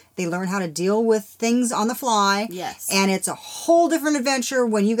guard. They learn how to deal with things on the fly. Yes. And it's a whole different adventure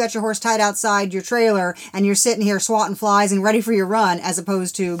when you got your horse tied outside your trailer and you're sitting here swatting flies and ready for your run, as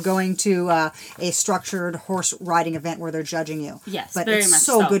opposed to going to a structured horse riding event where they're judging you. Yes, But very it's much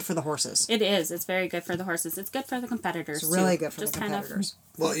so so. good for the horses. It is. It's very good for the horses. It's good for the competitors. It's really too. good for Just the kind of- competitors.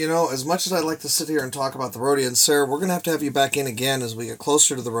 Well, as much as I'd like to sit here and talk about the rodeo, and Sarah, we're going to have you back in again as we get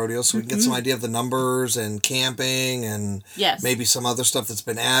closer to the rodeo so we can get some idea of the numbers and camping and Yes. maybe some other stuff that's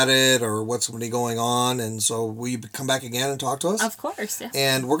been added or what's going to be going on. And so will you come back again and talk to us? Of course, yeah.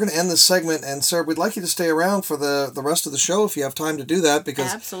 And we're going to end this segment. And Sarah, we'd like you to stay around for the rest of the show if you have time to do that,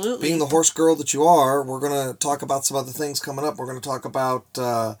 because Absolutely. being the horse girl that you are, we're going to talk about some other things coming up. We're going to talk about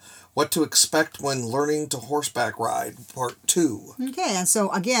what to expect when learning to horseback ride, part 2. Okay, and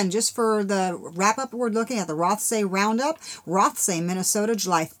so again, just for the wrap-up, we're looking at the Rothsay Roundup, Rothsay, Minnesota,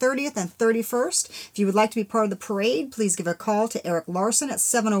 July 30th and 31st. If you would like to be part of the parade, please give a call to Eric Larson at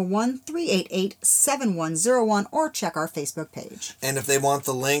 701-388-7101 or check our Facebook page. And if they want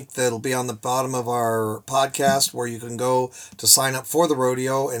the link, that'll be on the bottom of our podcast where you can go to sign up for the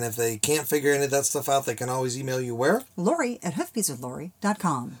rodeo. And if they can't figure any of that stuff out, they can always email you where? Lori at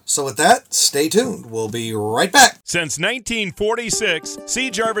hoofbeatswithlori.com. So with that, stay tuned. We'll be right back. Since 1946, C.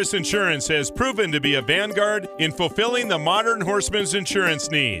 Jarvis Insurance has proven to be a vanguard in fulfilling the modern horseman's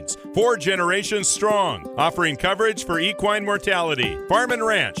insurance needs. 4 generations strong, offering coverage for equine mortality, farm and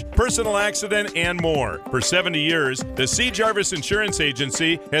ranch, personal accident, and more. For 70 years, the C. Jarvis Insurance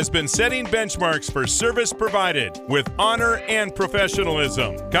Agency has been setting benchmarks for service provided with honor and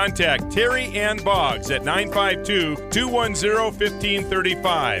professionalism. Contact Terry Ann Boggs at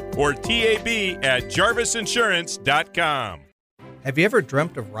 952-210-1535 or tab@jarvisinsurance.com. Have you ever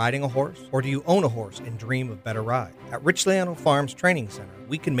dreamt of riding a horse? Or do you own a horse and dream of better rides? At Rich Leano Farms Training Center,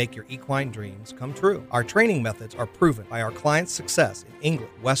 we can make your equine dreams come true. Our training methods are proven by our clients' success in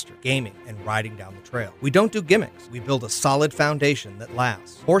England, Western, gaming, and riding down the trail. We don't do gimmicks. We build a solid foundation that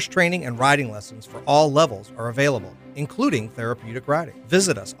lasts. Horse training and riding lessons for all levels are available, including therapeutic riding.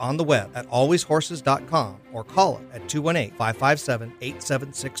 Visit us on the web at alwayshorses.com or call us at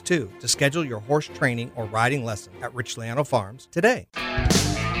 218-557-8762 to schedule your horse training or riding lesson at Rich Leano Farms today.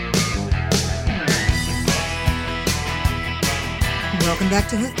 Welcome back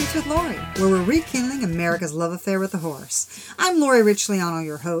to Hoofbeats with Lori, where we're rekindling America's love affair with the horse. I'm Lori Richliano,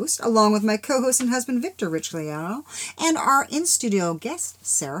 your host, along with my co-host and husband, Victor Richliano, and our in-studio guest,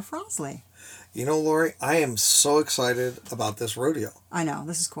 Sarah Frosley. You know, Lori, I am so excited about this rodeo. I know,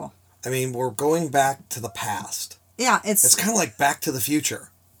 this is cool. I mean, we're going back to the past. Yeah, It's kind of like Back to the Future.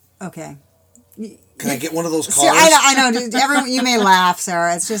 Okay. Can I get one of those cars? See, I know. Everyone, you may laugh,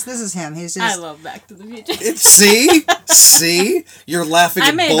 Sarah. It's just, this is him. He's just... I love Back to the Future. See? You're laughing I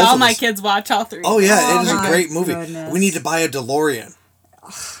at made both all of my us. kids watch all 3. Oh, yeah, Oh, it is a my great movie. goodness. We need to buy a DeLorean.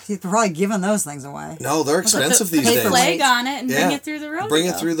 You're probably giving those things away. No, they're expensive these put days. the Flag on it and Yeah. bring it through the rodeo. Bring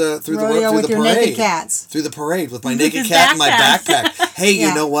it through the Rodeo with the your parade. naked cats. Through the parade with my With naked his cat and my backpack. backpack. Hey, Yeah.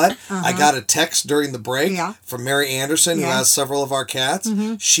 you know what? I got a text during the break Yeah. from Mary Anderson, who Yeah. has several of our cats.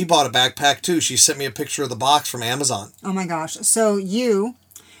 She bought a backpack too. She sent me a picture of the box from Amazon. Oh my gosh. So you,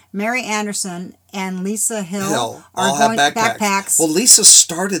 Mary Anderson, and Lisa Hill, Hell, are all going have backpacks. backpacks. Well, Lisa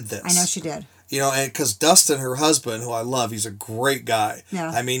started this. I know she did. You know, and because Dustin, her husband, who I love, he's a great guy.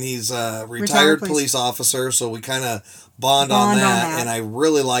 Yeah. I mean, he's a Retired retired police police officer, so we kind of bond on that, and I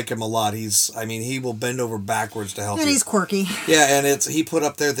really like him a lot. He will bend over backwards to help And you. he's quirky. Yeah, and he put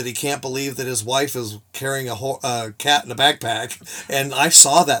up there that he can't believe that his wife is carrying a cat in a backpack, and I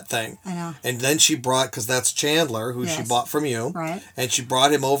saw that thing. I know. And then she brought, because that's Chandler, who she Yes. bought from you, Right. and she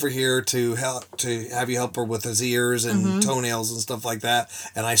brought him over here to have you help her with his ears and toenails and stuff like that.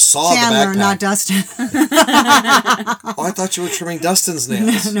 And I saw the Chandler, backpack. not Dustin. Oh, I thought you were trimming Dustin's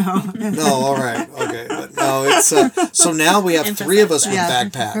nails. No. No, all right, okay, but no, it's so now we have 3 of us with Yeah,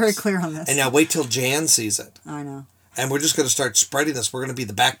 backpacks. very clear on this. And now wait till Jan sees it. I know. And we're just going to start spreading this. We're going to be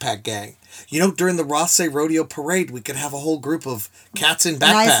the backpack gang. You know, during the Rothsay Rodeo Parade, we could have a whole group of cats in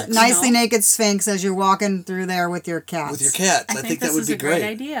backpacks. Nicely naked Sphinx as you're walking through there with your cats. With your cats. I think that this would is be a great great.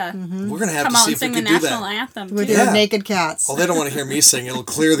 idea. We're going to have Come to out see and if we sing the can do national that. anthem, With too. your Yeah. naked cats. Oh, they don't want to hear me sing. It'll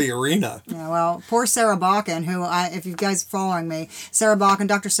clear the arena. Yeah, well, poor Sarah Bakken, who, if you guys following me, Sarah Bakken,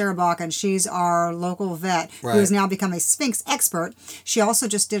 Dr. Sarah Bakken, she's our local vet who Right. has now become a Sphinx expert. She also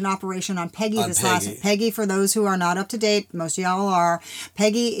just did an operation on Peggy On this Peggy. last week. Peggy, for those who are not up to date, most of y'all are,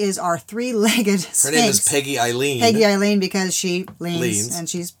 Peggy is our 3-legged Sphinx. Her name is Peggy Eileen. Peggy Eileen because she leans. And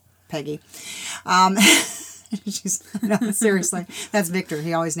she's Peggy. No, seriously, that's Victor.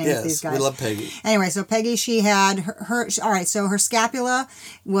 He always names Yes, these guys. we love Peggy. Anyway, so Peggy, she had all right, so her scapula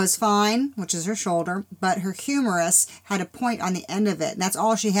was fine, which is her shoulder, but her humerus had a point on the end of it. And that's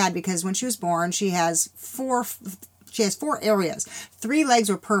all she had because when she was born, she has 4 areas. 3 legs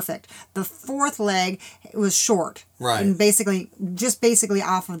were perfect. The 4th leg was short. Right. And basically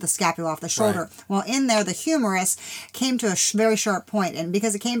off of the scapula, off the shoulder. Right. Well, in there, the humerus came to a very sharp point. And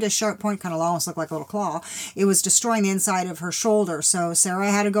because it came to a sharp point, kind of almost looked like a little claw, it was destroying the inside of her shoulder. So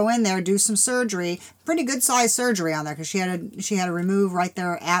Sarah had to go in there, do some surgery, pretty good sized surgery on there because she had to remove right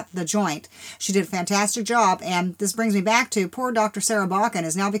there at the joint. She did a fantastic job. And this brings me back to poor Dr. Sarah Bakken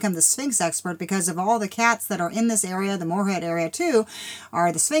has now become the Sphinx expert because of all the cats that are in this area, the Moorhead area too,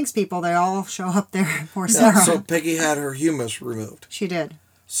 are the Sphinx people. They all show up there. Poor Sarah. So Peggy had her humerus removed. She did.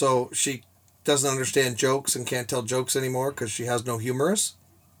 So she doesn't understand jokes and can't tell jokes anymore because she has no humerus?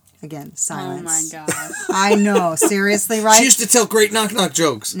 Again, Oh silence. my gosh. I know. Seriously, right? She used to tell great knock-knock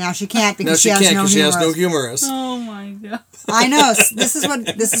jokes. Now she can't Now because she she can't has no because she has no humorous. humorous. Oh my god. I know. This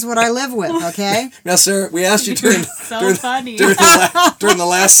is what I live with. Okay. Now, Sarah, we asked you during Funny. during the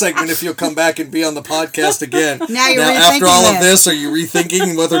last segment if you'll come back and be on the podcast again. Now you're after rethinking all of this. this, are you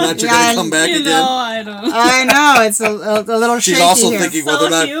rethinking whether or not you're going to come back again? I don't. I know. It's a little She's shaky also here. thinking So whether or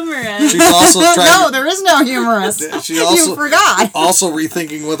not humorous. she's also trying. No, there is no humorous. She also You forgot. also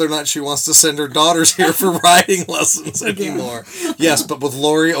rethinking whether or not she wants to send her daughters here for riding lessons anymore. Yes, but with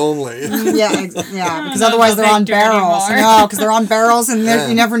Lori only. Yeah, because not otherwise the they're on victor barrels. anymore. No, because they're on barrels, and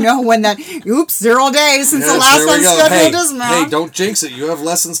you never know when that. Oops, 0 days since the Yes, last there we go. unscheduled Hey, dismount. don't jinx it. You have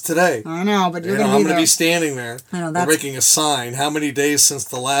lessons today. I know, but you're You know, gonna I'm be going to there. be standing there. I know, We're that's- making a sign. How many days since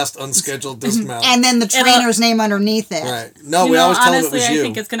the last unscheduled dismount? And then the trainer's name underneath it. Right. No, You we know, always tell them it honestly, was I you.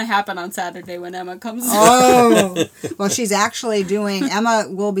 think it's going to happen on Saturday when Emma comes. Oh, well, she's actually doing. Emma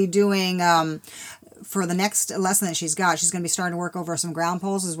will be doing. For the next lesson that she's got, she's going to be starting to work over some ground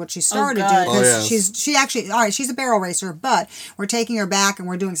poles, is what she started God. doing. Oh, yes. She actually, all right, she's a barrel racer, but we're taking her back and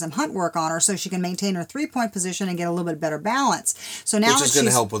we're doing some hunt work on her so she can maintain her 3-point position and get a little bit better balance. So now Which that is going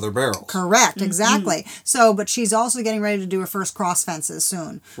to she's help with her barrels. correct, exactly. So, but she's also getting ready to do her first cross fences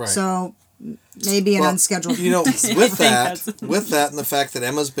soon. Right. So maybe an Well, unscheduled. You know, with that's- that, and the fact that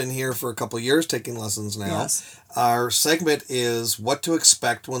Emma's been here for a couple of years taking lessons now, Yes. our segment is what to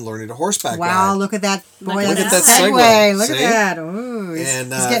expect when learning to horseback Wow, ride. look at that. Boy, Look at that's that a segue. segue. Look See? at that. Ooh, he's,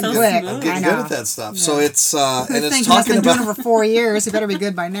 And he's getting so quick. I'm smooth. getting I good know. at that stuff. So it's and Good it's thing talking he's been about doing it for 4 years. He better be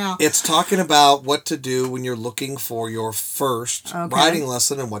good by now. it's talking about what to do when you're looking for your first Okay. riding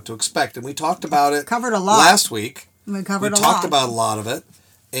lesson and what to expect. And we talked about it Covered a lot. last week. We covered we a talked lot. about a lot of it.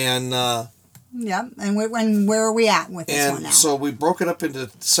 And Yeah, and where are we at with this one and now? so we broke it up into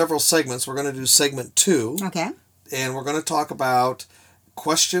several segments. We're going to do segment 2. Okay. And we're going to talk about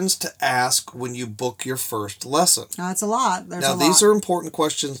questions to ask when you book your first lesson. Now, it's a lot. There's Now, a these lot. are important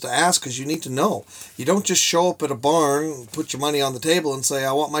questions to ask because you need to know. You don't just show up at a barn, put your money on the table, and say,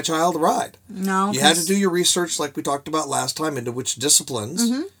 I want my child to ride. No. You had to do your research like we talked about last time into which disciplines.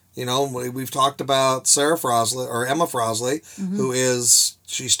 Mm-hmm. You know, we've talked about Sarah Frosley, or Emma Frosley, Mm-hmm. who is,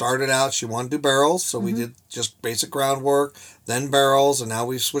 she started out, she wanted to do barrels, so Mm-hmm. we did just basic groundwork, then barrels, and now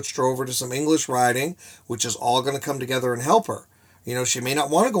we've switched her over to some English riding, which is all going to come together and help her. You know, she may not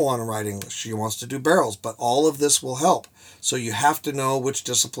want to go on and ride English. She wants to do barrels, but all of this will help. So you have to know which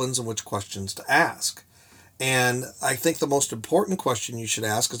disciplines and which questions to ask. And I think the most important question you should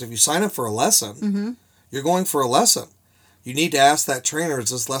ask is if you sign up for a lesson, you're going for a lesson. You need to ask that trainer, is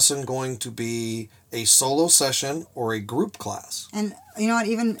this lesson going to be a solo session or a group class? And you know what?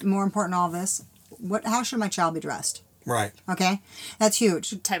 Even more important, all of this. How should my child be dressed? Right. Okay, that's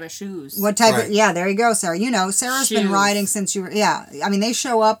huge. What type of shoes? What type Right. of? Yeah, there you go, Sarah. You know, Sarah's been Shoes. riding since you were. Yeah, I mean, they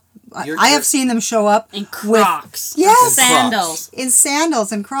show up. You're- I have seen them show up In with Crocs. Yes. And Sandals. in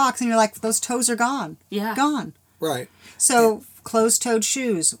sandals and Crocs, and you're like, those toes are gone. Yeah. Gone. Right. So closed-toed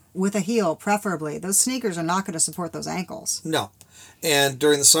shoes with a heel, preferably. Those sneakers are not going to support those ankles. No. And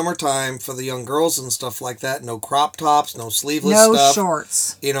during the summertime for the young girls and stuff like that, no crop tops, no sleeveless No stuff.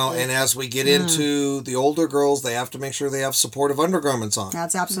 shorts. You know, and as we get into the older girls, they have to make sure they have supportive undergarments on.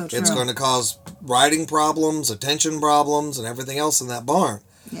 That's absolutely true. It's going to cause riding problems, attention problems, and everything else in that barn.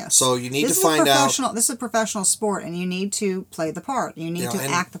 Yes. So you need This to is find out. This is a professional sport, and you need to play the part. You need You know, to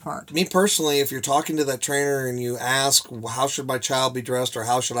and act the part. Me personally, if you're talking to that trainer and you ask, how should my child be dressed or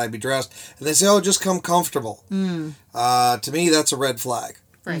how should I be dressed? And they say, oh, just come comfortable. To me, that's a red flag.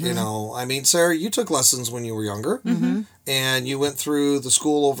 Right. You know, I mean, Sarah, you took lessons when you were younger, and you went through the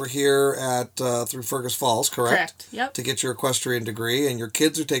school over here at through Fergus Falls, correct? Correct. Yep. To get your equestrian degree, and your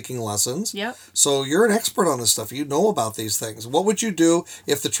kids are taking lessons. Yep. So you're an expert on this stuff. You know about these things. What would you do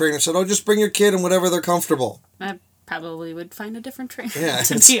if the trainer said, "Oh, just bring your kid and whatever they're comfortable"? I probably would find a different trainer, Yeah,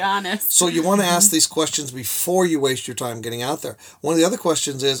 to it's- be honest. So you want to ask these questions before you waste your time getting out there. One of the other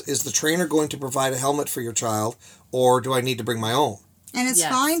questions is the trainer going to provide a helmet for your child, or do I need to bring my own? And it's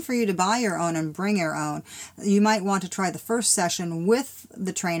Yes. fine for you to buy your own and bring your own. You might want to try the first session with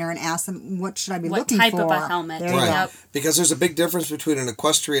the trainer and ask them, what should I be What looking type for? of a helmet? There you Right. go. Yep. Because there's a big difference between an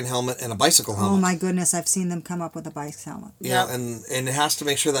equestrian helmet and a bicycle helmet. Oh my goodness, I've seen them come up with a bike helmet. Yeah, Yep. and it has to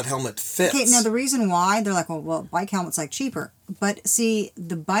make sure that helmet fits. Okay, now the reason why, they're like, well, bike helmet's like cheaper. But see,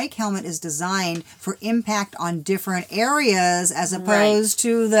 the bike helmet is designed for impact on different areas as opposed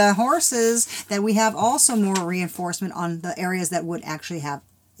to the horses that we have also more reinforcement on the areas that would actually have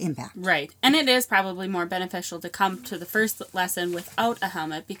impact. Right. And it is probably more beneficial to come to the first lesson without a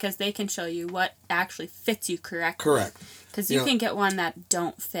helmet because they can show you what actually fits you correctly. Correct. Because you can get one that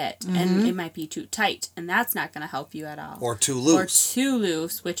don't fit, and it might be too tight, and that's not going to help you at all. Or too loose. Or too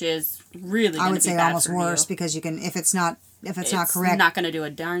loose, which is really going to be bad. I would say almost worse, because you can, if it's not correct, not going to do a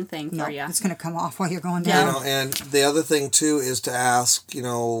darn thing for you. It's going to come off while you're going down. And the other thing too is to ask,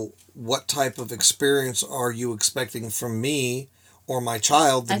 what type of experience are you expecting from me or my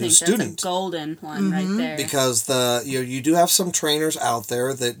child, the new student? I think that's a golden one right there. Because you do have some trainers out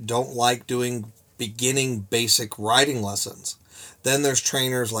there that don't like doing beginning basic riding lessons. Then there's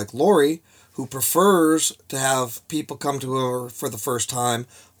trainers like Lori who prefers to have people come to her for the first time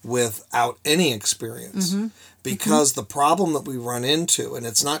without any experience. Because the problem that we run into, and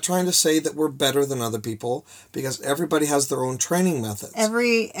it's not trying to say that we're better than other people, because everybody has their own training methods.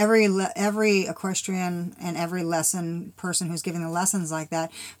 Every equestrian and every lesson person who's giving the lessons like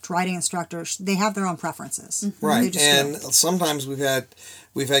that, riding instructors, they have their own preferences. Right, and sometimes we've had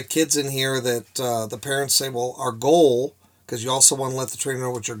kids in here that the parents say, well, our goal, because you also want to let the trainer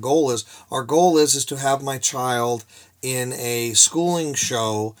know what your goal is. Our goal is to have my child in a schooling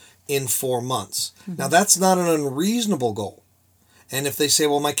show in 4 months. Now, that's not an unreasonable goal. And if they say,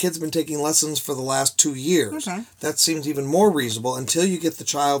 well, my kid's been taking lessons for the last 2 years, that seems even more reasonable until you get the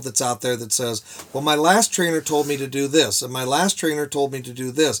child that's out there that says, well, my last trainer told me to do this, and my last trainer told me to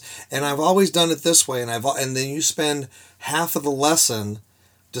do this, and I've always done it this way, and then you spend half of the lesson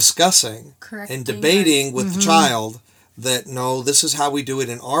discussing and debating with the child that, no, this is how we do it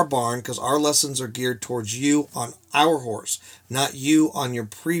in our barn, because our lessons are geared towards you on our horse, not you on your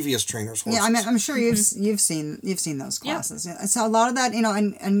previous trainer's horse. Yeah, I mean, I'm sure you've seen those classes. Yeah. So a lot of that,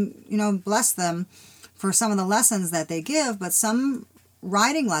 and bless them for some of the lessons that they give, but some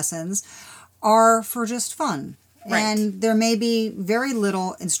riding lessons are for just fun. Right. And there may be very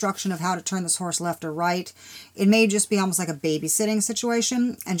little instruction of how to turn this horse left or right. It may just be almost like a babysitting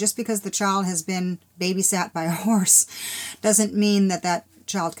situation. And just because the child has been babysat by a horse doesn't mean that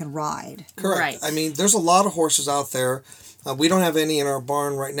child can ride. Correct. Right. I mean, there's a lot of horses out there. We don't have any in our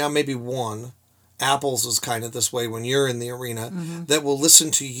barn right now, maybe one. Apples is kind of this way when you're in the arena, that will listen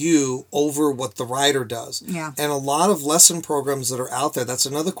to you over what the rider does. Yeah. And a lot of lesson programs that are out there, that's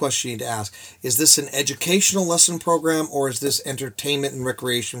another question you need to ask. Is this an educational lesson program, or is this entertainment and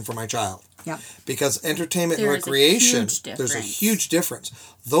recreation for my child? Yeah. Because entertainment and recreation, there's a huge difference.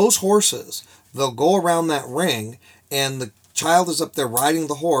 Those horses, they'll go around that ring, and the child is up there riding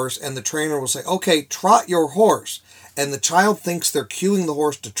the horse, and the trainer will say, okay, trot your horse. And the child thinks they're cueing the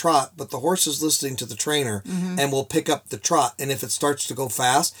horse to trot, but the horse is listening to the trainer and will pick up the trot. And if it starts to go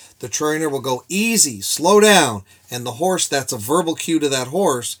fast, the trainer will go easy, slow down. And the horse, that's a verbal cue to that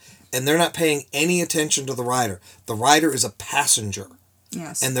horse, and they're not paying any attention to the rider. The rider is a passenger.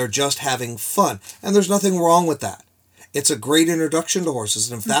 Yes. And they're just having fun. And there's nothing wrong with that. It's a great introduction to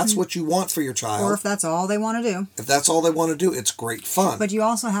horses. And if that's what you want for your child... Or if that's all they want to do. If that's all they want to do, it's great fun. But you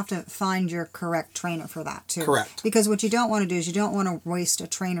also have to find your correct trainer for that, too. Correct. Because what you don't want to do is you don't want to waste a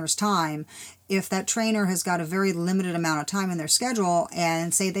trainer's time. If that trainer has got a very limited amount of time in their schedule,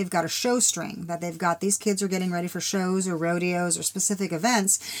 and say they've got a show string, that they've got, these kids are getting ready for shows or rodeos or specific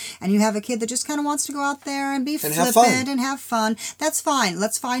events, and you have a kid that just kind of wants to go out there and be flippant and have fun, that's fine.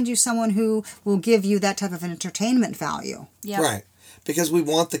 Let's find you someone who will give you that type of an entertainment value. Yep. Right. Because we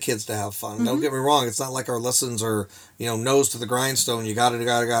want the kids to have fun. Don't get me wrong. It's not like our lessons are, nose to the grindstone. You got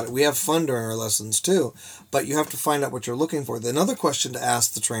it. We have fun during our lessons too. But you have to find out what you're looking for. Another question to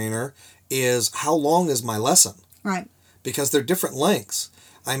ask the trainer is, how long is my lesson? Right. Because they're different lengths.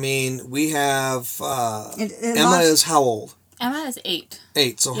 I mean, we have, Emma is how old? Emma is 8.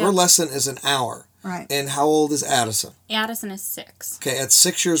 8. So her lesson is an hour. Right. And how old is Addison? Addison is 6. Okay, at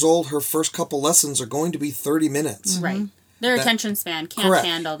 6 years old, her first couple lessons are going to be 30 minutes. Right. Their attention span can't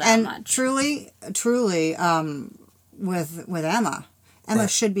handle that and much. Truly, with Emma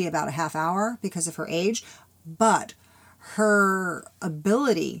should be about a half hour because of her age, but her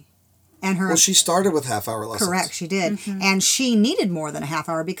ability and her... Well, she started with half-hour lessons. Correct, she did. And she needed more than a half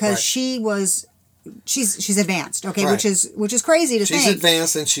hour because she's advanced, okay, which is crazy to think. She's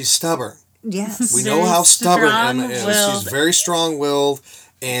advanced and she's stubborn. Yes. We know how stubborn Emma is. She's very strong-willed,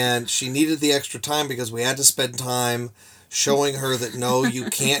 and she needed the extra time because we had to spend time showing her that, no, you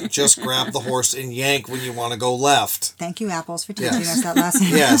can't just grab the horse and yank when you want to go left. Thank you, Apples, for teaching us that lesson.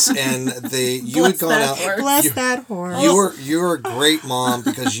 Yes, and you had gone out. Bless that horse. You were a great mom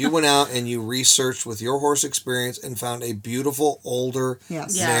because you went out and you researched with your horse experience and found a beautiful older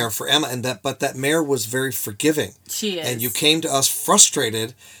mare for Emma, but that mare was very forgiving. She is. And you came to us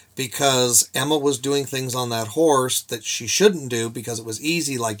frustrated because Emma was doing things on that horse that she shouldn't do because it was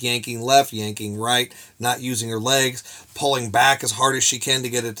easy, like yanking left, yanking right, not using her legs, pulling back as hard as she can to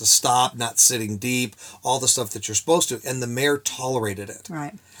get it to stop, not sitting deep, all the stuff that you're supposed to. And the mare tolerated it.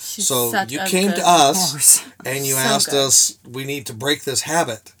 Right. She's So such you a came good to us horse. and you So asked good. us, we need to break this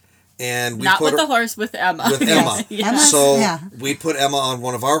habit. And we Not put with her, the horse, with Emma. with Emma. Yeah. Emma's- So yeah. we put Emma on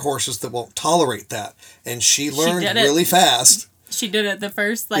one of our horses that won't tolerate that. And she learned did it. really fast. She did it the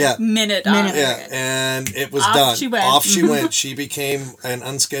first Yeah. minute on it. Yeah, and it was Off done. she went. Off she went. She became an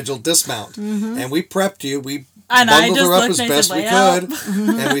unscheduled dismount. And we prepped you. We And I bundled just her up looked as and I best said, we "Well."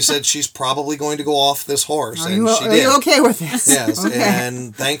 could. And we said, she's probably going to go off this horse. Are And she are did. you okay with this? Yes, Okay.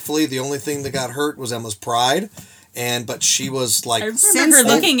 and thankfully the only thing that got hurt was Emma's pride. But she was like, I remember Since her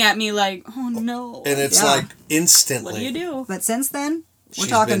then- looking at me like, oh no. and it's Yeah. like instantly. What do you do? But since then, we're She's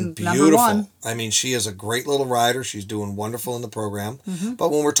talking been number beautiful. one. I mean, she is a great little rider. She's doing wonderful in the program. Mm-hmm.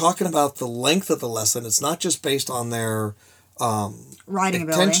 But when we're talking about the length of the lesson, it's not just based on their Riding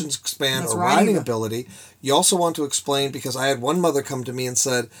ability. attention span That's or riding riding ab- ability. You also want to explain, because I had one mother come to me and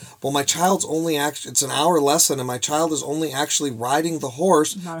said, well, my child's only it's an hour lesson and my child is only actually riding the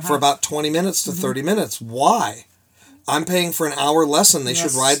horse About a for half. about 20 minutes to 30 minutes. Why? I'm paying for an hour lesson. They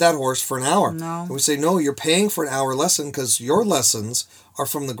should Yes. ride that horse for an hour. No. And we say, no, you're paying for an hour lesson because your lessons are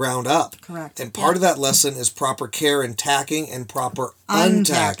from the ground up. Correct. And part of that lesson is proper care and tacking and proper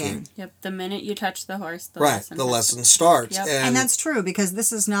untacking. Yep, the minute you touch the horse, the Right, lesson the has- lesson starts. Yep. And that's true, because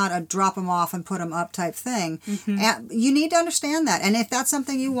this is not a drop them off and put them up type thing. Mm-hmm. And you need to understand that. And if that's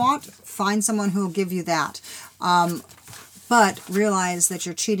something you want, find someone who will give you that. But realize that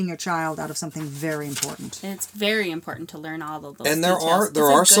you're cheating your child out of something very important. It's very important to learn all of those And there details. are It's a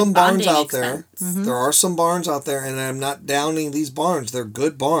good some barns bonding out there. expense. There are some barns out there, and I'm not downing these barns. They're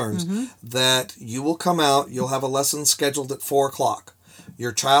good barns that you will come out. You'll have a lesson scheduled at 4:00.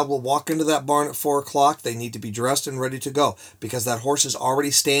 Your child will walk into that barn at 4:00. They need to be dressed and ready to go because that horse is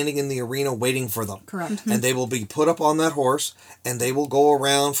already standing in the arena waiting for them. Correct. And they will be put up on that horse, and they will go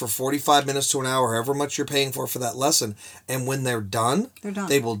around for 45 minutes to an hour, however much you're paying for that lesson. And when they're done, They're done.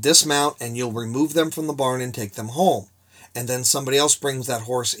 they will dismount, and you'll remove them from the barn and take them home. And then somebody else brings that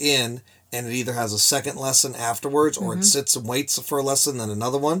horse in, and it either has a second lesson afterwards, or it sits and waits for a lesson, then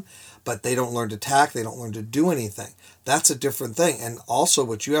another one. But they don't learn to tack, they don't learn to do anything. That's a different thing. And also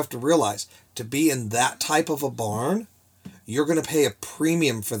what you have to realize, to be in that type of a barn, you're going to pay a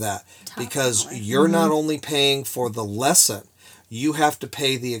premium for that because you're not only paying for the lesson, you have to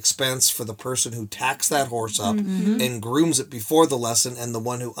pay the expense for the person who tacks that horse up and grooms it before the lesson, and the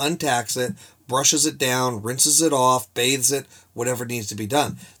one who untacks it, brushes it down, rinses it off, bathes it, whatever needs to be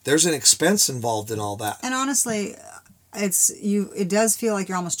done. There's an expense involved in all that. And honestly, it does feel like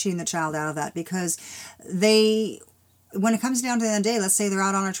you're almost cheating the child out of that, because when it comes down to the end of the day, let's say they're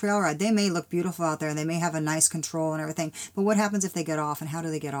out on a trail ride, they may look beautiful out there and they may have a nice control and everything, but what happens if they get off, and how do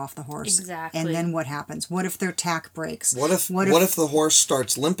they get off the horse? Exactly. And then what happens? What if their tack breaks? What if the horse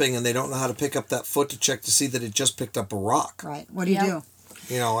starts limping and they don't know how to pick up that foot to check to see that it just picked up a rock? Right. What do you Yep. do?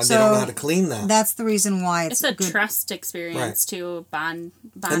 You know, and So they don't know how to clean that. That's the reason why It's a good. trust experience to bonding.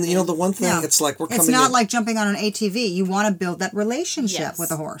 And you know, the one thing, Yeah. it's like we're coming It's not in, like jumping on an ATV. You want to build that relationship Yes.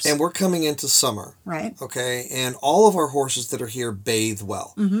 with a horse. and we're coming into summer. Right. Okay, and all of our horses that are here bathe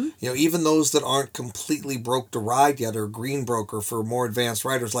well. Mm-hmm. You know, even those that aren't completely broke to ride yet are green broker for more advanced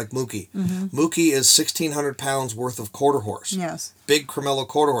riders like Mookie. Mm-hmm. Mookie is 1,600 pounds worth of quarter horse. Yes. Big Cremello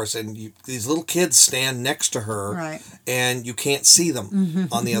quarter horse, and these little kids stand next to her, Right. and you can't see them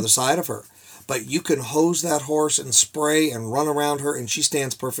on the other side of her. But you can hose that horse and spray and run around her, and she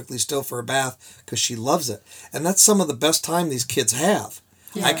stands perfectly still for a bath because she loves it. And that's some of the best time these kids have.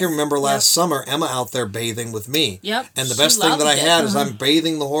 I can remember last summer, Emma out there bathing with me. Yep, And the she best thing that I loved it. had is I'm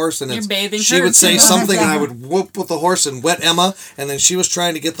bathing the horse, and You're bathing she her, would say too. something, and I would whoop with the horse and wet Emma, and then she was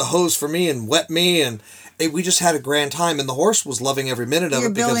trying to get the hose for me and wet me, and we just had a grand time, and the horse was loving every minute of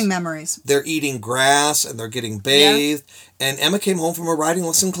You're it because building memories. they're eating grass and they're getting bathed. And Emma came home from a riding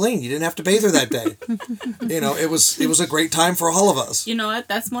lesson clean. You didn't have to bathe her that day. You know, it was a great time for all of us. You know what?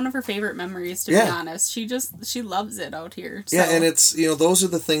 That's one of her favorite memories, to be honest. She loves it out here. So. Yeah, and it's, you know, those are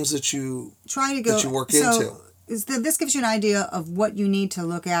the things that you Try to go. that you work into. This gives you an idea of what you need to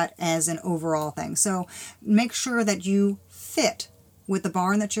look at as an overall thing. So make sure that you fit with the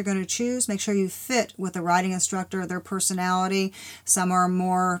barn that you're going to choose. Make sure you fit with the riding instructor, their personality. Some are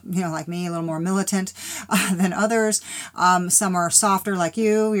more, like me, a little more militant than others. Some are softer like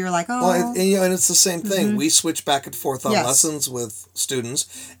you. You're like, oh. Well, and it's the same thing. We switch back and forth on Yes. lessons with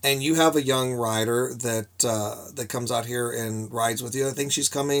students, and you have a young rider that comes out here and rides with you. I think she's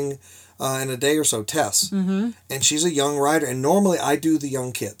coming in a day or so, Tess. And she's a young rider. And normally I do the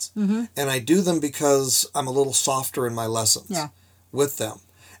young kids. And I do them because I'm a little softer in my lessons with them.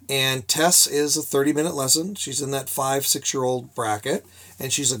 And Tess is a 30-minute lesson. She's in that 5-6-year-old bracket.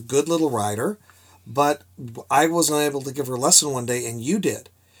 And she's a good little rider. But I wasn't able to give her a lesson one day, and you did.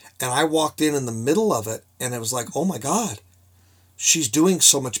 And I walked in the middle of it, and it was like, oh my God, she's doing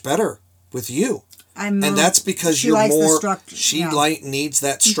so much better with you. And that's because she you're likes the more. structure. She needs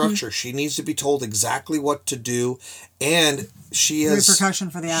that structure. She needs to be told exactly what to do, and she has repercussion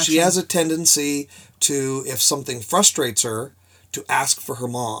for the action. She has a tendency to, if something frustrates her, to ask for her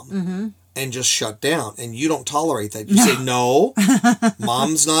mom and just shut down. And you don't tolerate that. You say, no,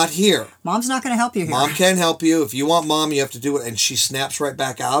 mom's not here. Mom's not going to help you here. Mom can't help you. If you want mom, you have to do it. And she snaps right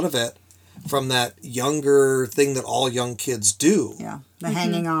back out of it from that younger thing that all young kids do. Yeah, the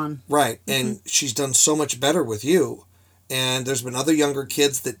hanging on. Right. And she's done so much better with you. And there's been other younger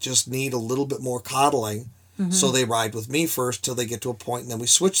kids that just need a little bit more coddling. So they ride with me first till they get to a point, and then we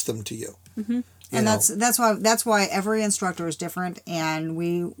switch them to you. And that's why every instructor is different, and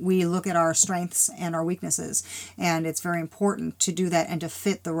we look at our strengths and our weaknesses, and it's very important to do that and to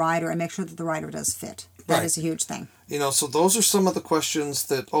fit the rider and make sure that the rider does fit. That is a huge thing. So those are some of the questions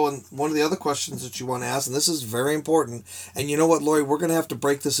that, and one of the other questions that you want to ask, and this is very important, and you know what, Lori, we're going to have to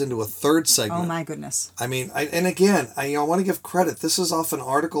break this into a third segment. Oh my goodness. I mean, I want to give credit. This is off an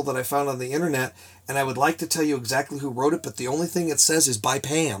article that I found on the internet, and I would like to tell you exactly who wrote it, but the only thing it says is by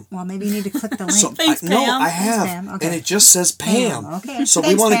Pam. Well, maybe you need to click the link. Thanks, Pam. No, I have, Thanks, Pam. Okay. and it just says Pam. Okay. So Thanks,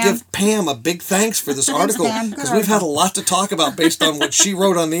 we want to Pam. give Pam a big thanks for this article, Pam. Good because we've had a lot to talk about based on what she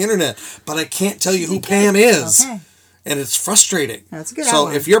wrote on the internet, but I can't tell you who Pam is. Okay. And it's frustrating. That's a good So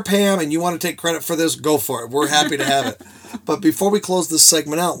outline. if you're Pam and you want to take credit for this, go for it. We're happy to have it. But before we close this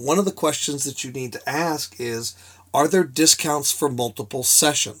segment out, one of the questions that you need to ask is, are there discounts for multiple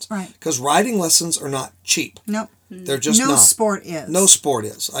sessions? Right. Because riding lessons are not cheap. Nope. They're just no not. sport is. No sport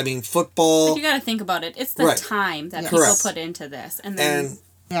is. I mean, football. But you got to think about it. It's the time that people Correct. put into this, and then And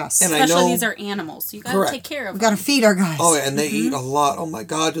Yes. And I especially know- these are animals. So you got to Correct. take care of We've them. got to feed our guys. oh, and they eat a lot. Oh my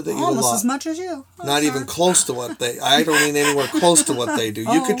God, do they eat a Almost lot? as much as you. Oh, Not even close to what they. I don't eat anywhere close to what they do.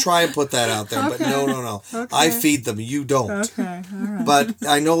 You could try and put that out there, but no. I feed them. You don't. Okay. All right. But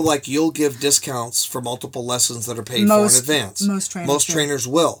I know, like, you'll give discounts for multiple lessons that are paid for in advance. Most trainers do. trainers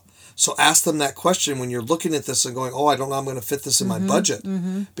will. So ask them that question when you're looking at this and going, oh, I don't know, I'm going to fit this in my budget.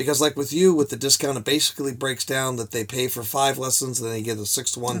 Because like with you, with the discount, it basically breaks down that they pay for 5 lessons and then you get a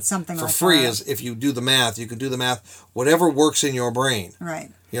 6 to 1 It's something for like free. that. Is if you do the math, you can do the math, whatever works in your brain.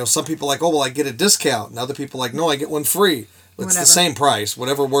 Right. Some people are like, oh, well, I get a discount. And other people are like, no, I get one free. It's Whatever. the same price,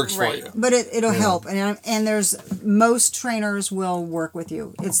 whatever works for Right. you. But it'll help, and there's most trainers will work with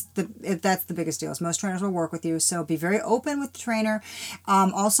you. That's the biggest deal. Is most trainers will work with you. So be very open with the trainer.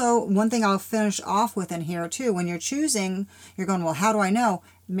 Also, one thing I'll finish off with in here too. When you're choosing, you're going, well, how do I know?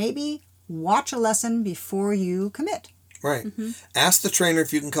 Maybe watch a lesson before you commit. Right. Ask the trainer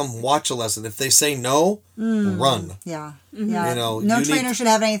if you can come watch a lesson. If they say no, run. Yeah. Yeah. You no trainer should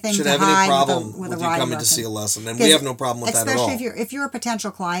have anything should to have hide any problem with with a you riding coming to lesson. see a lesson, and we have no problem with that at all. Especially if you're a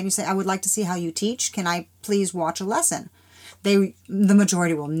potential client, you say, I would like to see how you teach. Can I please watch a lesson? The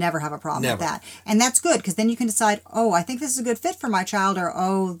majority will never have a problem with that. And that's good, because then you can decide, oh, I think this is a good fit for my child, or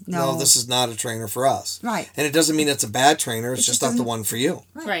oh, no. No, this is not a trainer for us. Right. And it doesn't mean it's a bad trainer. It's just not the one for you.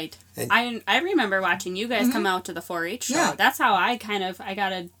 Right. And- I remember watching you guys come out to the 4-H show. Yeah. That's how I got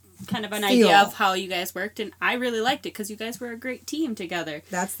an Feel. idea of how you guys worked, and I really liked it because you guys were a great team together.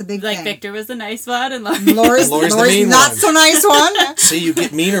 That's the big Like thing. Victor was the nice one, and Lori's the mean not one. so nice one. See, you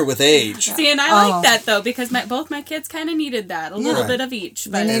get meaner with age. See, and I like that though, because both my kids kind of needed that, a little Right. bit of each.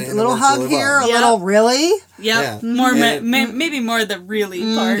 They But need And a it little works hug really here, well. a Yep. little really. yep, Yeah. more And maybe more the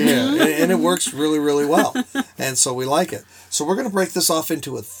really part. Yeah, and it works really, really well. And so we like it. So we're going to break this off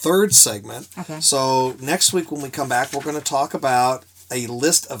into a third segment. Okay. So next week when we come back, we're going to talk about a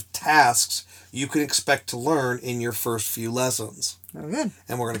list of tasks you can expect to learn in your first few lessons. Very good.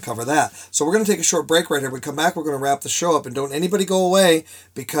 And we're going to cover that. So we're going to take a short break right here. When we come back, we're going to wrap the show up. And don't anybody go away,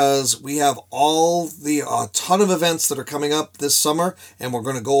 because we have a ton of events that are coming up this summer, and we're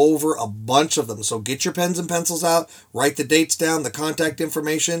going to go over a bunch of them. So get your pens and pencils out, write the dates down, the contact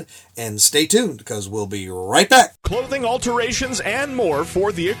information, and stay tuned, because we'll be right back. Clothing alterations and more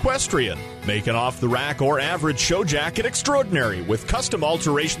for the equestrian. Make an off-the-rack or average show jacket extraordinary with custom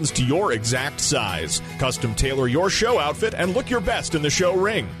alterations to your exact size. Custom tailor your show outfit and look your best in the show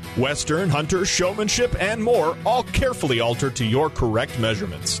ring. Western, hunter, showmanship, and more, all carefully altered to your correct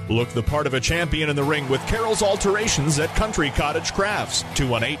measurements. Look the part of a champion in the ring with Carol's Alterations at Country Cottage Crafts,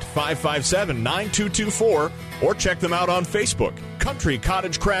 218-557-9224, or check them out on Facebook, Country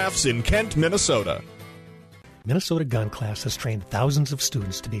Cottage Crafts in Kent, Minnesota. Minnesota Gun Class has trained thousands of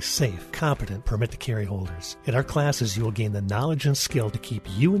students to be safe, competent permit-to-carry holders. In our classes, you will gain the knowledge and skill to keep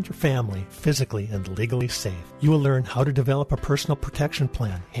you and your family physically and legally safe. You will learn how to develop a personal protection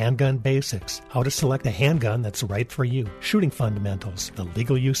plan, handgun basics, how to select a handgun that's right for you, shooting fundamentals, the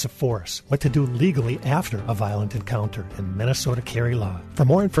legal use of force, what to do legally after a violent encounter, and Minnesota carry law. For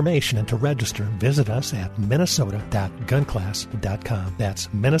more information and to register, visit us at minnesota.gunclass.com.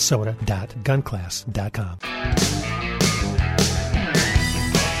 That's minnesota.gunclass.com.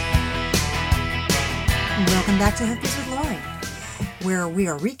 Welcome back to Hoofbeats with Lori, where we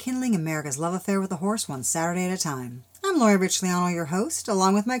are rekindling America's love affair with a horse one Saturday at a time. I'm Lori Richliano, your host,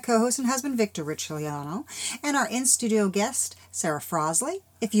 along with my co-host and husband Victor Richliano, and our in-studio guest, Sarah Frosley.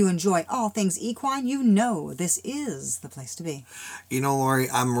 If you enjoy all things equine, you know this is the place to be. You know, Lori,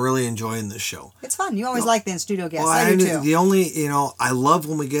 I'm really enjoying this show. It's fun. You always like the in-studio guests. Well, I do too. The only, I love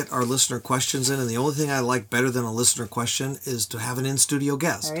when we get our listener questions in, and the only thing I like better than a listener question is to have an in-studio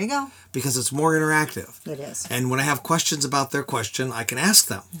guest. There you go. Because it's more interactive. It is. And when I have questions about their question, I can ask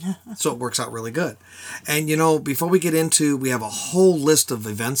them. So it works out really good. And, before we get into, we have a whole list of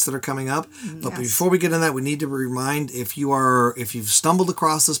events that are coming up. But before we get in that, we need to remind, if you've stumbled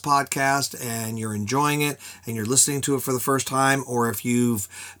across this podcast and you're enjoying it and you're listening to it for the first time, or if you've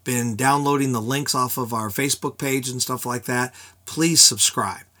been downloading the links off of our Facebook page and stuff like that, please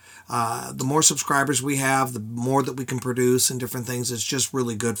subscribe. The more subscribers we have, the more that we can produce and different things. It's just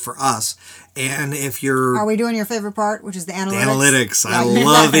really good for us. And if you're... Are we doing your favorite part, which is the analytics? The analytics. I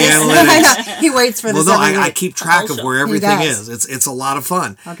love the analytics. He waits for this. Well, no, I keep track of where everything is. He does. It's a lot of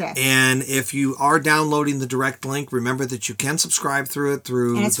fun. Okay. And if you are downloading the direct link, remember that you can subscribe through the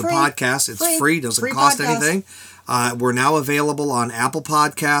podcast. It's free. Doesn't cost anything. We're now available on Apple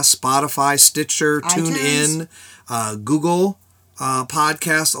Podcasts, Spotify, Stitcher, TuneIn, Google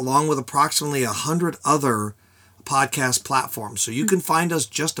Podcasts, along with approximately 100 other podcast platforms. So you can find us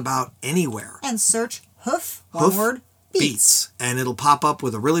just about anywhere. And search Hoof, one word, Beats. And it'll pop up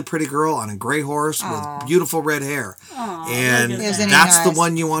with a really pretty girl on a gray horse with beautiful red hair. And that's the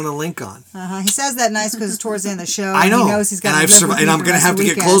one you want to link on. He says that nice because it's towards the end of the show. I know. He knows he's got and I'm going to have to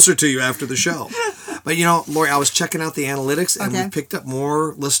get closer to you after the show. But, Lori, I was checking out the analytics, and we picked up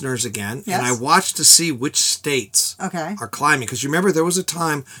more listeners again. Yes. And I watched to see which states are climbing. Because you remember there was a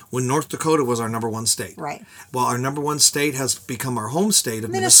time when North Dakota was our number one state. Right. Well, our number one state has become our home state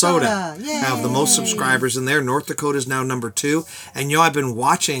of Minnesota. Yay. Have the most subscribers in there. North Dakota is now number 2. And,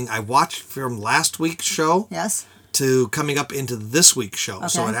 I watched from last week's show. Yes. To coming up into this week's show. Okay.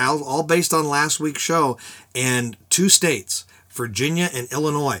 So it all based on last week's show. And 2 states, Virginia and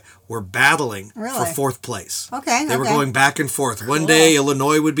Illinois, were battling for 4th place. Okay. They were going back and forth. One day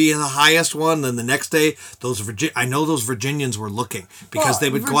Illinois would be the highest one, then the next day I know those Virginians were looking because they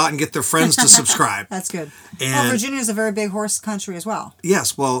would go out and get their friends to subscribe. That's good. And Virginia is a very big horse country as well.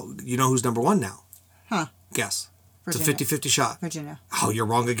 Yes. Well, you know who's number 1 now? Huh. Guess. Virginia. It's a 50-50 shot. Virginia. Oh, you're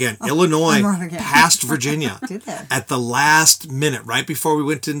wrong again. Illinois passed Virginia. Did they? At the last minute, right before we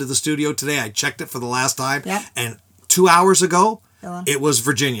went into the studio today. I checked it for the last time. Yep. And 2 hours ago, it was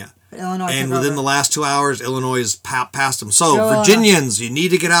Virginia. Illinois and within the last 2 hours, Illinois has passed them. So, Virginians, you need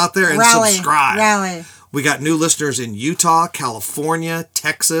to get out there and subscribe. Rally. We got new listeners in Utah, California,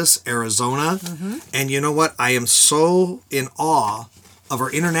 Texas, Arizona. Mm-hmm. And you know what? I am so in awe of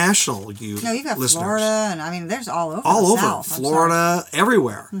our international listeners. No, you got Florida, and there's all over. All over. South. Florida,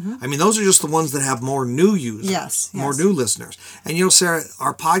 everywhere. Mm-hmm. Those are just the ones that have more new users. Yes. More new listeners. And Sarah,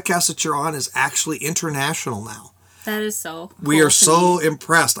 our podcast that you're on is actually international now. That is so cool. We are so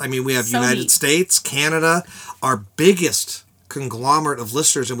impressed. We have United States, Canada, our biggest conglomerate of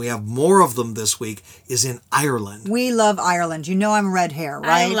listeners, and we have more of them this week, is in Ireland. We love Ireland. I'm red hair,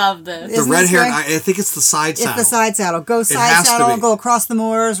 right? I love this. The red hair, I think it's the side saddle. It's the side saddle. Go side saddle, go across the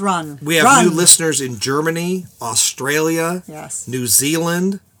moors, run. We have new listeners in Germany, Australia, New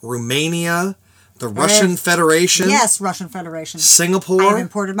Zealand, Romania, the Russian Federation. Yes, Russian Federation. Singapore. I've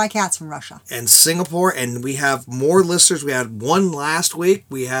imported my cats from Russia. And Singapore, and we have more listeners. We had one last week.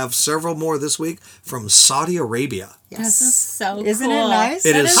 We have several more this week from Saudi Arabia. Yes. This is so cool. Isn't it nice?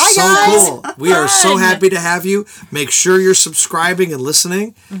 It That is is so guys. cool. We are so Fun. happy to have you. Make sure you're subscribing and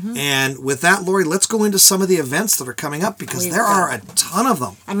listening. And with that, Lori, let's go into some of the events that are coming up because We've there got- are a ton of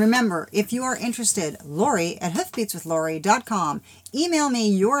them. And remember, if you are interested, Lori at hoofbeatswithlori.com. Email me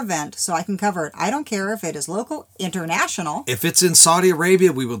your event so I can cover it. I don't care if it is local, international. If it's in Saudi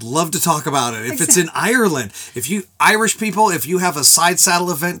Arabia, we would love to talk about it. If it's in Ireland, if you Irish people, if you have a side saddle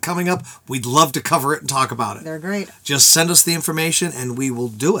event coming up, we'd love to cover it and talk about it. They're great. Just send us the information and we will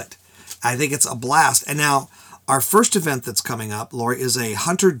do it. I think it's a blast. And now, our first event that's coming up, Lori, is a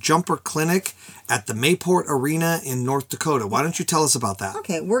hunter jumper clinic at the Mayport Arena in North Dakota. Why don't you tell us about that?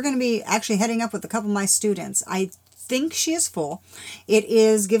 Okay, we're going to be actually heading up with a couple of my students. I think she is full. It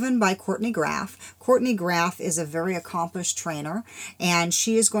is given by Courtney Graff. Courtney Graff is a very accomplished trainer, and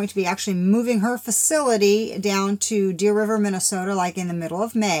she is going to be actually moving her facility down to Deer River, Minnesota, like in the middle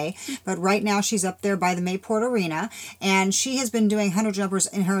of May. But right now she's up there by the Mayport Arena, and she has been doing hunter jumpers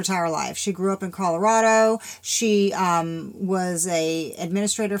in her entire life. She grew up in Colorado. She was a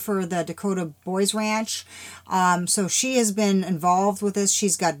administrator for the Dakota Boys Ranch. So she has been involved with this.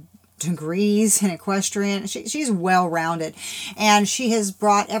 She's got degrees in equestrian. She's well-rounded, and she has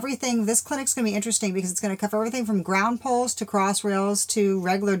brought everything. This clinic's going to be interesting because it's going to cover everything from ground poles to cross rails to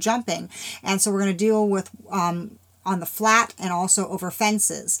regular jumping, and so we're going to deal with on the flat and also over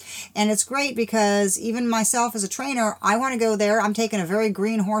fences. And it's great because even myself as a trainer, I want to go there. I'm taking a very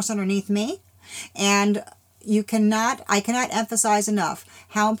green horse underneath me, and I cannot emphasize enough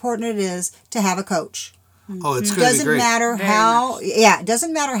how important it is to have a coach. Oh, it's going to be great. It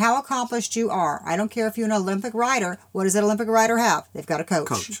doesn't matter how accomplished you are. I don't care if you're an Olympic rider. What does that Olympic rider have? They've got a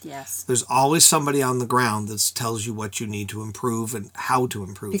coach. Yes. There's always somebody on the ground that tells you what you need to improve and how to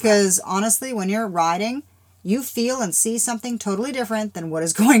improve. Because honestly, when you're riding, you feel and see something totally different than what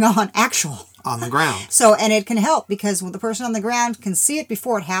is going on on the ground. So, and it can help because the person on the ground can see it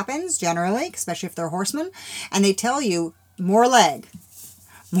before it happens, generally, especially if they're horsemen, and they tell you, more leg,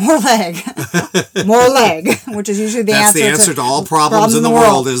 more leg, which is usually That's the answer to all problems in the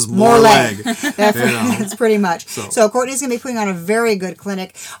world is more leg. That's pretty much. So Courtney's going to be putting on a very good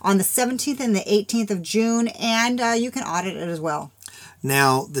clinic on the 17th and the 18th of June, and you can audit it as well.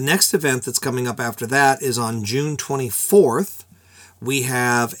 Now, the next event that's coming up after that is on June 24th. We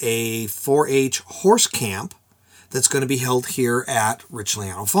have a 4-H horse camp that's going to be held here at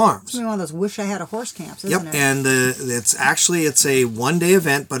Richliano Farms. It's one of those wish I had a horse camps, isn't it? And it's a one-day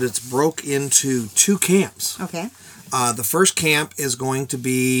event, but it's broke into 2 camps. Okay. The first camp is going to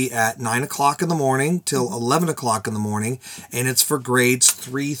be at 9 o'clock in the morning till 11 o'clock in the morning, and it's for grades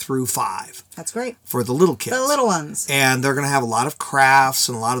 3 through 5. That's great. For the little kids. The little ones. And they're going to have a lot of crafts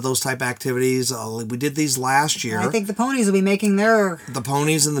and a lot of those type activities. We did these last year. I think the ponies will be making their... The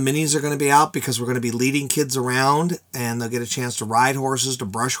ponies and the minis are going to be out because we're going to be leading kids around, and they'll get a chance to ride horses, to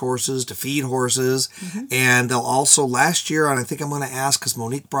brush horses, to feed horses. And they'll also, last year, and I think I'm going to ask because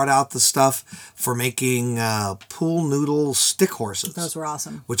Monique brought out the stuff for making pool noodle stick horses. Those were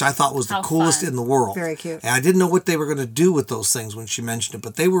awesome. Which I thought was the How coolest fun. in the world. Very cute. And I didn't know what they were going to do with those things when she mentioned it,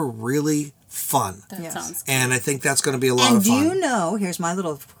 but they were really fun. That sounds And I think that's going to be a lot And of do fun. you know, here's my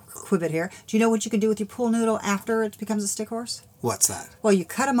little quibbit here, do you know what you can do with your pool noodle after it becomes a stick horse? What's that? Well, you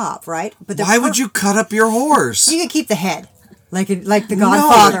cut them up, right? But Why would you cut up your horse? You can keep the head. Like the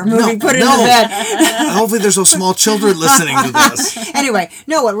Godfather movie, put it in the bed. Hopefully there's no small children listening to this. Anyway,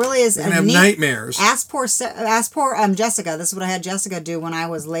 no, what really is They're gonna have nightmares. Ask poor Jessica. This is what I had Jessica do when I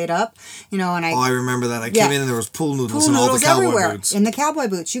was laid up, and I remember that. I came in and there was pool noodles and all the cowboy everywhere. boots. In the cowboy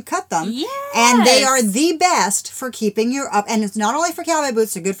boots, you cut them, Yes. and they are the best for keeping you up. And it's not only for cowboy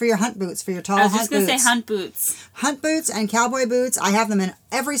boots; they're good for your hunt boots, for your tall I was hunt just going boots. to say hunt boots. Hunt boots and cowboy boots. I have them in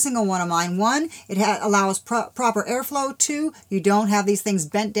every single one of mine. 1, it allows proper airflow. 2, you don't have these things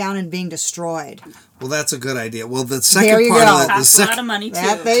bent down and being destroyed. Well, that's a good idea. Well, the There second you part go. of Costs a lot of money, too.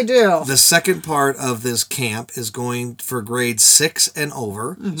 That they do. the second part of this camp is going for grades 6 and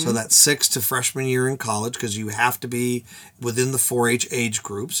over. So that's 6 to freshman year in college because you have to be within the 4-H age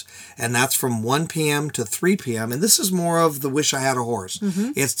groups. And that's from 1 p.m. to 3 p.m. And this is more of the wish I had a horse.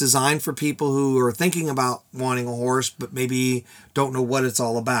 It's designed for people who are thinking about wanting a horse but maybe don't know what it's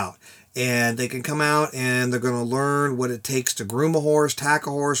all about. And they can come out and they're going to learn what it takes to groom a horse, tack a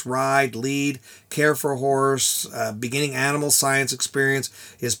horse, ride, lead, care for a horse. Beginning animal science experience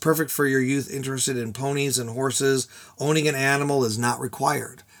is perfect for your youth interested in ponies and horses. Owning an animal is not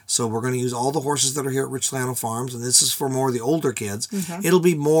required. So we're going to use all the horses that are here at Richliano Farms, and this is for more of the older kids. It'll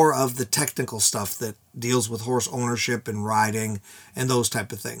be more of the technical stuff that deals with horse ownership and riding and those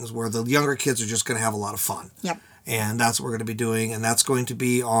type of things, where the younger kids are just going to have a lot of fun. Yep. And that's what we're going to be doing. And that's going to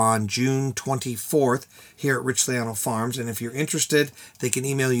be on June 24th here at Richland Farms. And if you're interested, they can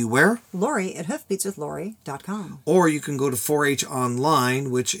email you where? Lori at hoofbeatswithlori.com. Or you can go to 4-H Online,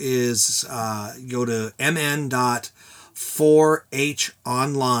 which is go to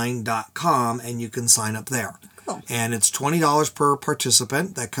mn.4honline.com, and you can sign up there. Cool. And it's $20 per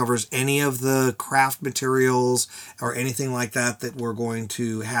participant. That covers any of the craft materials or anything like that we're going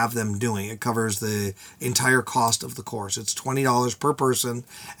to have them doing. It covers the entire cost of the course. It's $20 per person,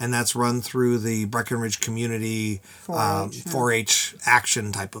 and that's run through the Breckenridge Community 4-H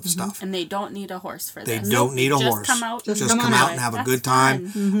action type of stuff. And they don't need a horse for They this. don't need a Just horse. come out. Just come come on out out. and have a That's good time.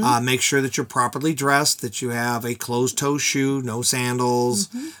 fun. Make sure that you're properly dressed, that you have a closed-toe shoe, no sandals,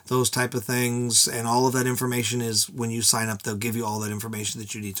 those type of things, and all of that information is when you sign up. They'll give you all that information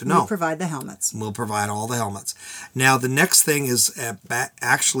that you need to know. We'll provide the helmets. We'll provide all the helmets. Now, the next thing is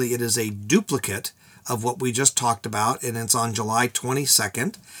actually it is a duplicate of what we just talked about, and it's on July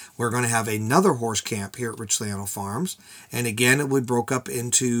 22nd. We're going to have another horse camp here at Richland Farms, and again, it would broke up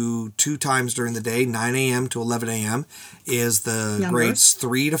into 2 times during the day. 9 a.m. to 11 a.m. is the Numbers. grades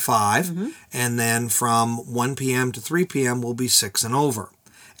 3 to 5, and then from 1 p.m. to 3 p.m. will be 6 and over.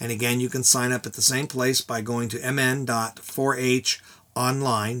 And again, you can sign up at the same place by going to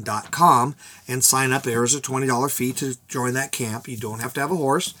mn.4honline.com and sign up. There's a $20 fee to join that camp. You don't have to have a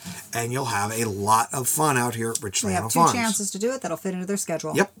horse, and you'll have a lot of fun out here at They Richland have 2 Farms. chances to do it. That'll fit into their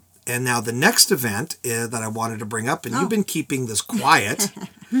schedule. Yep. And now the next event that I wanted to bring up, and you've been keeping this quiet,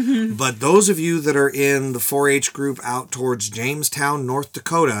 but those of you that are in the 4-H group out towards Jamestown, North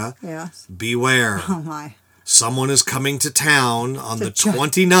Dakota, Yes. beware. Oh, my. Someone is coming to town on the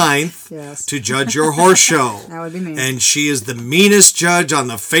 29th Yes. to judge your horse show. That would be mean. And she is the meanest judge on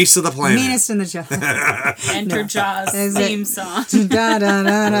the face of the planet. Meanest in the show. Enter Jaws Is it- theme song. da, da, da,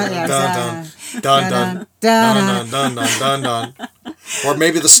 da, yes, Dun, dun, dun, dun, dun, dun, dun, dun. Or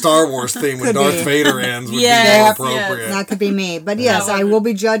maybe the Star Wars theme when Could Darth be. Vader ends would Yes, be more appropriate. That could be me. But yes, That I would- will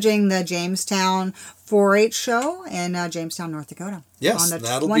be judging the Jamestown 4-H show in Jamestown, North Dakota. Yes, on the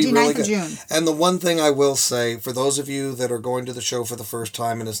that'll 29th be really of good. June. And the one thing I will say, for those of you that are going to the show for the first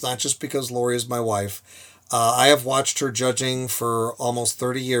time, and it's not just because Lori is my wife, I have watched her judging for almost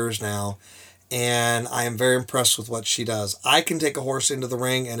 30 years now, and I am very impressed with what she does. I can take a horse into the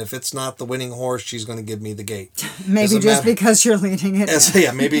ring, and if it's not the winning horse, she's going to give me the gate. Maybe Doesn't just matter. because you're leading it.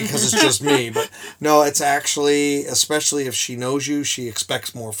 Yeah, maybe because it's just me. But no, it's actually, especially if she knows you, she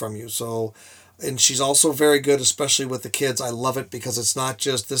expects more from you. So, and she's also very good, especially with the kids. I love it because it's not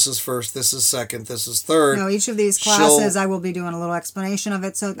just this is first, this is second, this is third. No, each of these classes, I will be doing a little explanation of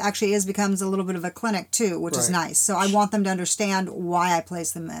it. So it actually becomes a little bit of a clinic too, which is Right. nice. So I want them to understand why I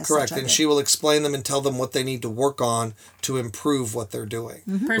place them as Correct, such I and did. she will explain them and tell them what they need to work on to improve what they're doing.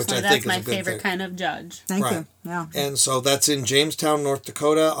 Mm-hmm. Which Personally, I that's think my is a good favorite thing. kind of judge. Thank Right. you. Yeah. And so that's in Jamestown, North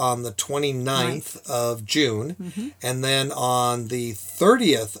Dakota on the 29th of June. Mm-hmm. And then on the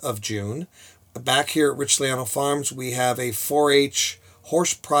 30th of June, back here at Richland Farms, we have a 4-H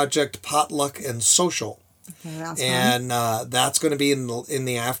Horse Project Potluck and Social. Okay, that's fine. And that's going to be in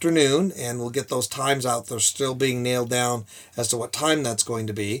the afternoon, and we'll get those times out. They're still being nailed down as to what time that's going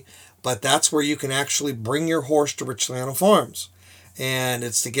to be. But that's where you can actually bring your horse to Richland Farms. And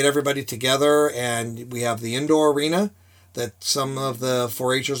it's to get everybody together, and we have the indoor arena that some of the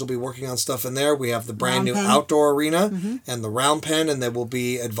 4-Hers will be working on stuff in there. We have the brand new Round pen. outdoor arena and the round pen, and there will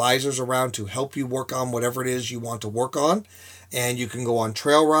be advisors around to help you work on whatever it is you want to work on. And you can go on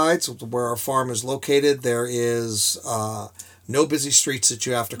trail rides where our farm is located. There is no busy streets that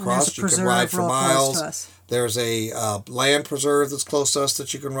you have to And cross. there's a You can preserve ride for real close miles. to us. There's a land preserve that's close to us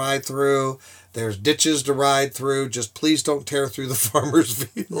that you can ride through. There's ditches to ride through. Just please don't tear through the farmers'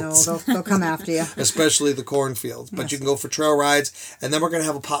 fields. No, they'll come after you. Especially the cornfields. But you can go for trail rides. And then we're going to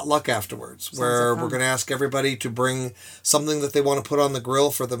have a potluck afterwards where we're going to ask everybody to bring something that they want to put on the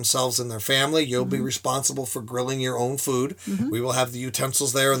grill for themselves and their family. You'll be responsible for grilling your own food. We will have the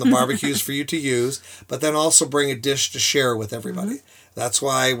utensils there and the barbecues for you to use. But then also bring a dish to share with everybody. That's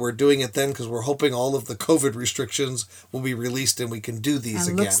why we're doing it then, because we're hoping all of the COVID restrictions will be released and we can do these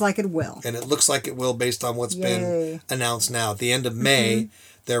And again. looks like it will. And it looks like it will based on what's Yay. been announced now. At the end of May,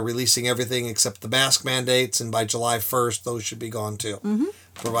 they're releasing everything except the mask mandates, and by July 1st, those should be gone too,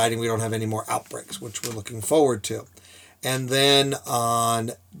 providing we don't have any more outbreaks, which we're looking forward to. And then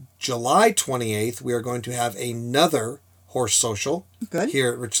on July 28th, we are going to have another horse social Good.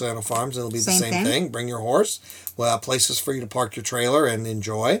 here at Richland Farms. It'll be the Same same thing. thing. Bring your horse. We'll have places for you to park your trailer and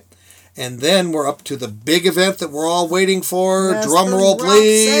enjoy. And then we're up to the big event that we're all waiting for. Yes, Drum the roll,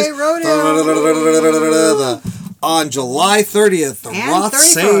 please. Roxay Rodeo. The on July 30th, the And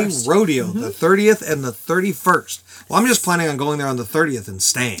Rothsay 31st. Rodeo, the 30th and the 31st. Well, I'm just planning on going there on the 30th and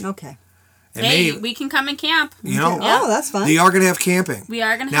staying. Okay. And Hey, we can come and camp. you know, Oh, that's fun. you are going to have camping. We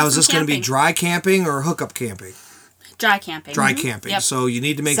are going to Now, have is some this going to be camping. dry camping or hookup camping? Dry camping. Dry camping. Yep. So you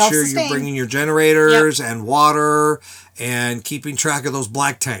need to make sure you're Self-sustained. bringing your generators and water and keeping track of those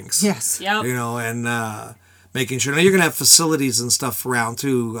black tanks. Yes. Yep. You know, and making sure. Now, you're going to have facilities and stuff around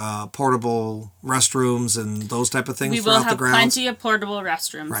too, portable restrooms and those type of things We will throughout the have grounds. plenty of portable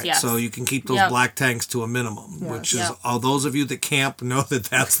restrooms. Right, Yes. so you can keep those Yep. black tanks to a minimum, which is, Yep. all those of you that camp know that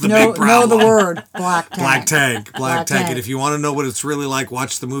that's the Know big problem. the word. Black tank. Black tank, black tank. tank. And if you want to know what it's really like,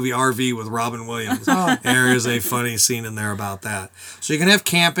 watch the movie RV with Robin Williams. Oh. There is a funny scene in there about that. So you're going to have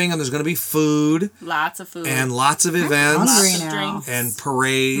camping, and there's going to be food Lots of food. and lots of events hungry Lots of now. drinks. and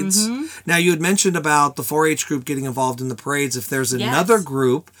parades. Mm-hmm. Now, you had mentioned about the 4-H group getting involved in the parades. If there's another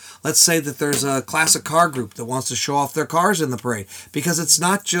group, let's say that there's a classic car group that wants to show off their cars in the parade, because it's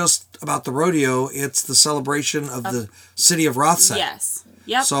not just about the rodeo, it's the celebration of the city of Rothsay. Yes.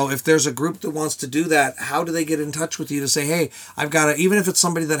 Yep. So if there's a group that wants to do that, how do they get in touch with you to say, hey, I've got even if it's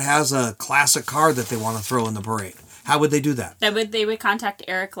somebody that has a classic car that they want to throw in the parade, how would they do that? They would contact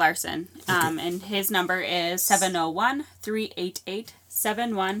Eric Larson, and his number is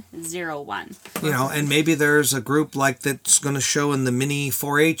 701-388-7101. You know, and maybe there's a group like that's going to show in the mini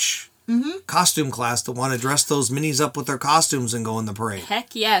 4-H costume class that want to dress those minis up with their costumes and go in the parade.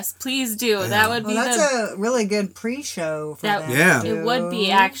 Heck yes, please do. That would be Well, that's a really good pre-show for that, them. Yeah. It would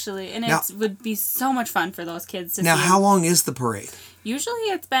be actually, and Now- it would be so much fun for those kids to Now, see. how long is the parade? Usually,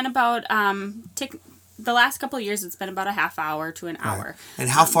 it's been about the last couple of years. It's been about a half hour to an hour. And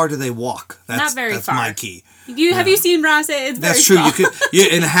how far do they walk? That's very that's far. my key. Have you seen Ross? It's That's very true. small. You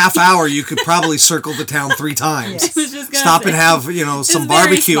could in a half hour you could probably circle the town 3 times. I was just gonna Stop say. and have some very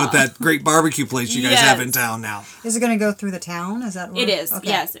barbecue small. at that great barbecue place you guys have Yes. in town now. Is it going to go through the town? Is that what It is, Okay.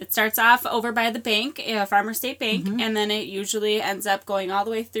 yes. It starts off over by the bank, Farmer State Bank, Mm-hmm. and then it usually ends up going all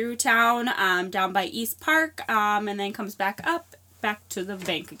the way through town, down by East Park, and then comes back to the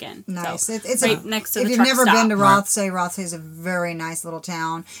bank again. Nice. So, It's right next to if the you've truck never stop. been to Rothsay is a very nice little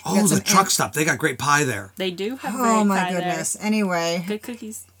town. You Oh, got the some truck stop. They got great pie there. They do have Oh great my pie goodness. there. Anyway, Good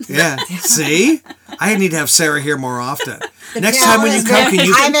cookies. Yeah. See? I need to have Sarah here more often. the Next town time when you is come, very- can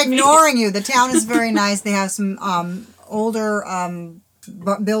you I'm ignoring you. The town is very nice. They have some older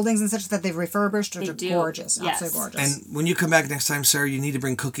buildings and such that they've refurbished, which They are do. gorgeous. Yes. Absolutely gorgeous. and when you come back next time, Sarah, you need to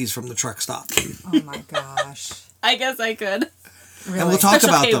bring cookies from the truck stop. Oh my gosh. I guess I could. Really. And we'll talk Special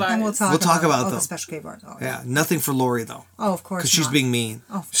about K them. bars. And We'll talk about the them. special K bars. Oh, Yeah, nothing for Lori though, Oh, of course. because she's not. being mean.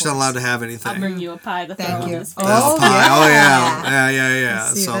 Of She's not course. allowed to have anything. I'll bring you a pie to throw Thank in you. this. Oh, Pie. yeah. Oh yeah.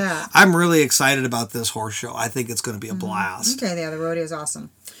 I see So that. I'm really excited about this horse show. I think it's going to be a blast. Okay, yeah, the rodeo is awesome.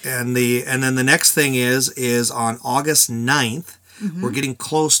 And then the next thing is on August 9th, we're getting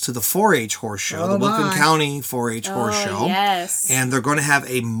close to the 4-H horse show, the Wilkin my. County 4-H horse Oh, show. yes. And they're going to have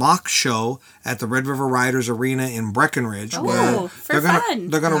a mock show at the Red River Riders Arena in Breckenridge. Oh, for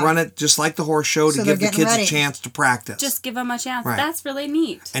fun. They're going to run it just like the horse show So to they're give the getting kids ready. a chance to practice. Just give them a chance. Right. That's really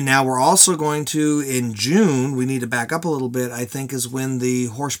neat. And now we're also going to, in June, we need to back up a little bit, I think is when the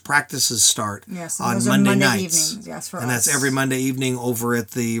horse practices start Yes, and on those are Monday Monday nights. evenings, yes, for and that's us. every Monday evening over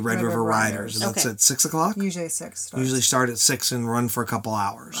at the Red River Riders. And that's Okay. at 6 o'clock? Usually 6. starts. Usually start at 6 and run for a couple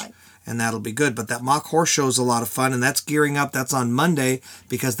hours. Right. And that'll be good. But that mock horse show is a lot of fun, and that's gearing up. That's on Monday,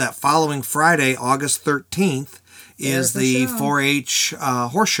 because that following Friday, August 13th, is There's the the show. 4-H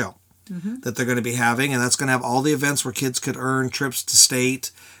horse show that they're going to be having. And that's going to have all the events where kids could earn trips to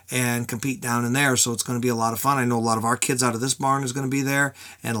state and compete down in there. So it's going to be a lot of fun. I know a lot of our kids out of this barn is going to be there,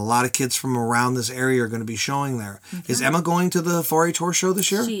 and a lot of kids from around this area are going to be showing there. Is Emma going to the 4-H horse show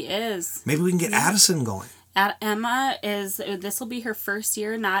this year? She is. Maybe we can get Addison going. Emma this will be her first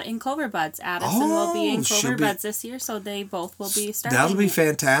year not in Clover Buds. Addison will be in she'll Clover be- Buds this year, so they both will be starting. That'll be it.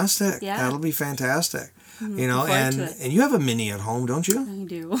 fantastic. Yeah. That'll be fantastic. You know, forward and to it. and you have a mini at home, don't you? I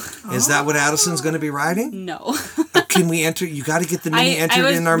do. Is that what Addison's going to be riding? No. Can we enter? You got to get the mini entered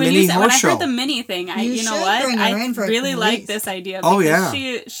was, in our when mini you said, horse when I show. heard the mini thing, You you know should what? bring her I in for really at like least. this idea. Oh, because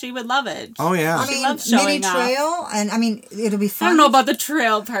yeah. she would love it. Oh yeah. I She mean, loves showing mini off. trail, and I mean, it'll be I fun. don't know about the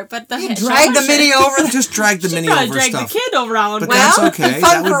trail part, but the You drag the mini over. Just drag the She mini probably over drag stuff. the kid around. But Well, that's okay. fun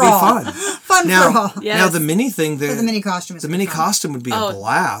That would for be all. fun. Fun Now, for all. Yes. now the mini thing, For the mini costume is the gonna mini be fun. costume would be a Oh,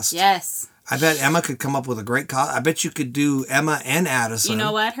 blast. Yes. I bet Emma could come up with a great costume. I bet you could do Emma and Addison. You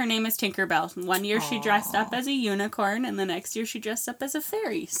know what? Her name is Tinkerbell. One year she dressed up as a unicorn, and the next year she dressed up as a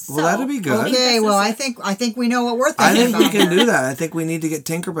fairy. So, Well, that'd be good. Okay, This well, is I think we know what we're I thinking think we about. can do that. I think we need to get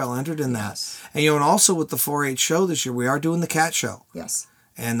Tinkerbell entered in that. And and also with the 4-H show this year, we are doing the cat show. Yes.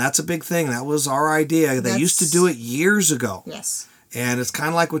 And that's a big thing. That was our idea. They used to do it years ago. Yes. And it's kind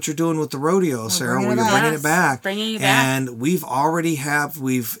of like what you're doing with the rodeo, Sarah, where you're back. bringing it back. Bringing it back. And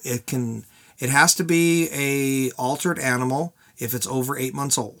it has to be a altered animal if it's over 8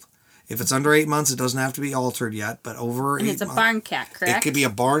 months old. If it's under 8 months, it doesn't have to be altered yet, but over 8 months. And it's a barn cat, correct? It could be a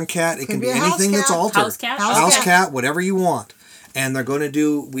barn cat. It can be be a house anything that's cat. altered. House cat? House cat, whatever you want. And they're going to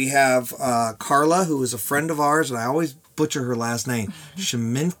do, we have Carla, who is a friend of ours, and I always butcher her last name.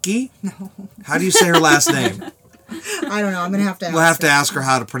 Sheminki? No. How do you say her last name? I don't know. I'm going to have to ask We'll have to ask her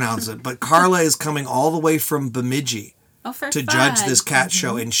how to pronounce it. But Carla is coming all the way from Bemidji to judge this cat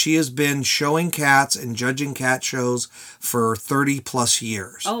show. And she has been showing cats and judging cat shows for 30 plus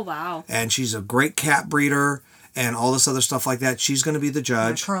years. Oh, wow. And she's a great cat breeder and all this other stuff like that. She's going to be the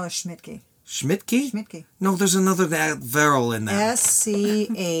judge. Carla Schmidtke. Schmidtke? Schmidtke. No, there's another vowel in there.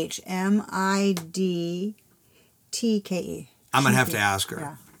 SCHMIDTKE. I'm going to have to ask her.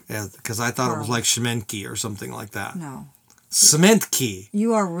 Yeah. Yeah, because I thought it was like Shemenki or something like that. No. Cementki.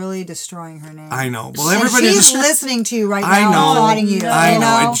 You are really destroying her name. I know. Well, And everybody she's just listening to you right now. I know. Applauding you. I you know.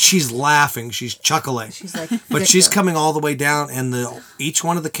 know. And she's laughing. She's chuckling. She's like, but she's Victor. coming all the way down, and each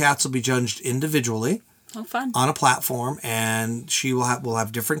one of the cats will be judged individually. Oh, fun. On a platform, and we'll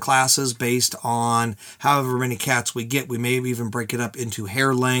have different classes based on however many cats we get. We may even break it up into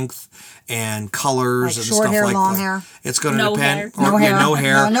hair length and colors Like and short stuff hair, like long that. hair. It's going to No depend. hair. No hair. No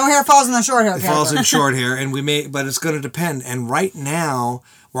hair. No hair falls in the short hair. It falls in short hair, and but it's going to depend. And right now,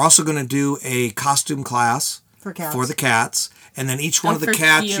 we're also going to do a costume class For cats. for the cats. And then each one of the for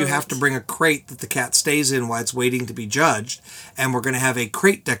cats, you cute. have to bring a crate that the cat stays in while it's waiting to be judged. And we're going to have a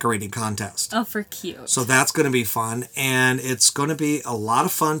crate decorating contest. Oh, for cute. So that's going to be fun. And it's going to be a lot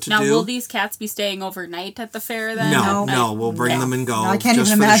of fun to Now, do. will these cats be staying overnight at the fair then? No, we'll bring them and go. No, I can't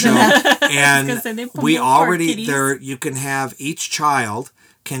just even for the show. imagine that. And gonna say they put we little poor already kitties. there. You can have each child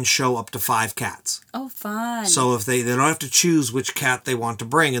can show up to 5 cats. Oh, fun. So if they don't have to choose which cat they want to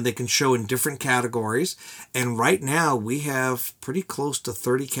bring, and they can show in different categories. And right now we have pretty close to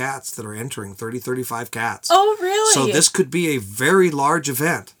 30 cats that are entering, 35 cats. Oh, really? So this could be a very large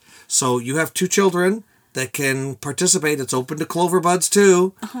event. So you have 2 children that can participate. It's open to Cloverbuds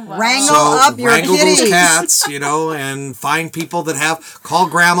too. Oh, wow. Wrangle up your wrangle kitties. those cats, and find people that call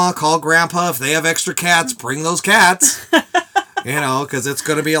grandma, call grandpa. If they have extra cats, bring those cats. Because it's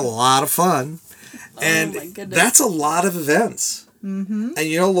going to be a lot of fun. And my goodness. that's a lot of events. Mm-hmm.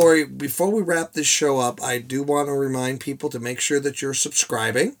 And Lori, before we wrap this show up, I do want to remind people to make sure that you're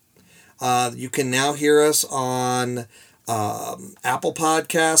subscribing. You can now hear us on Apple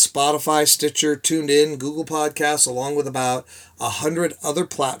Podcasts, Spotify, Stitcher, TuneIn, Google Podcasts, along with about 100 other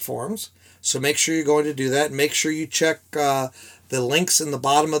platforms. So make sure you're going to do that. Make sure you check the links in the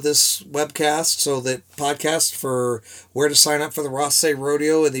bottom of this webcast, so that podcast for where to sign up for the Ross Say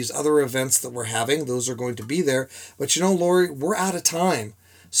Rodeo and these other events that we're having, those are going to be there. But Lori, we're out of time.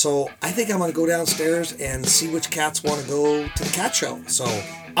 So I think I'm going to go downstairs and see which cats want to go to the cat show. So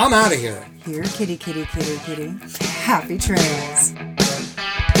I'm out of here. Here, kitty, kitty, kitty, kitty. Happy trails.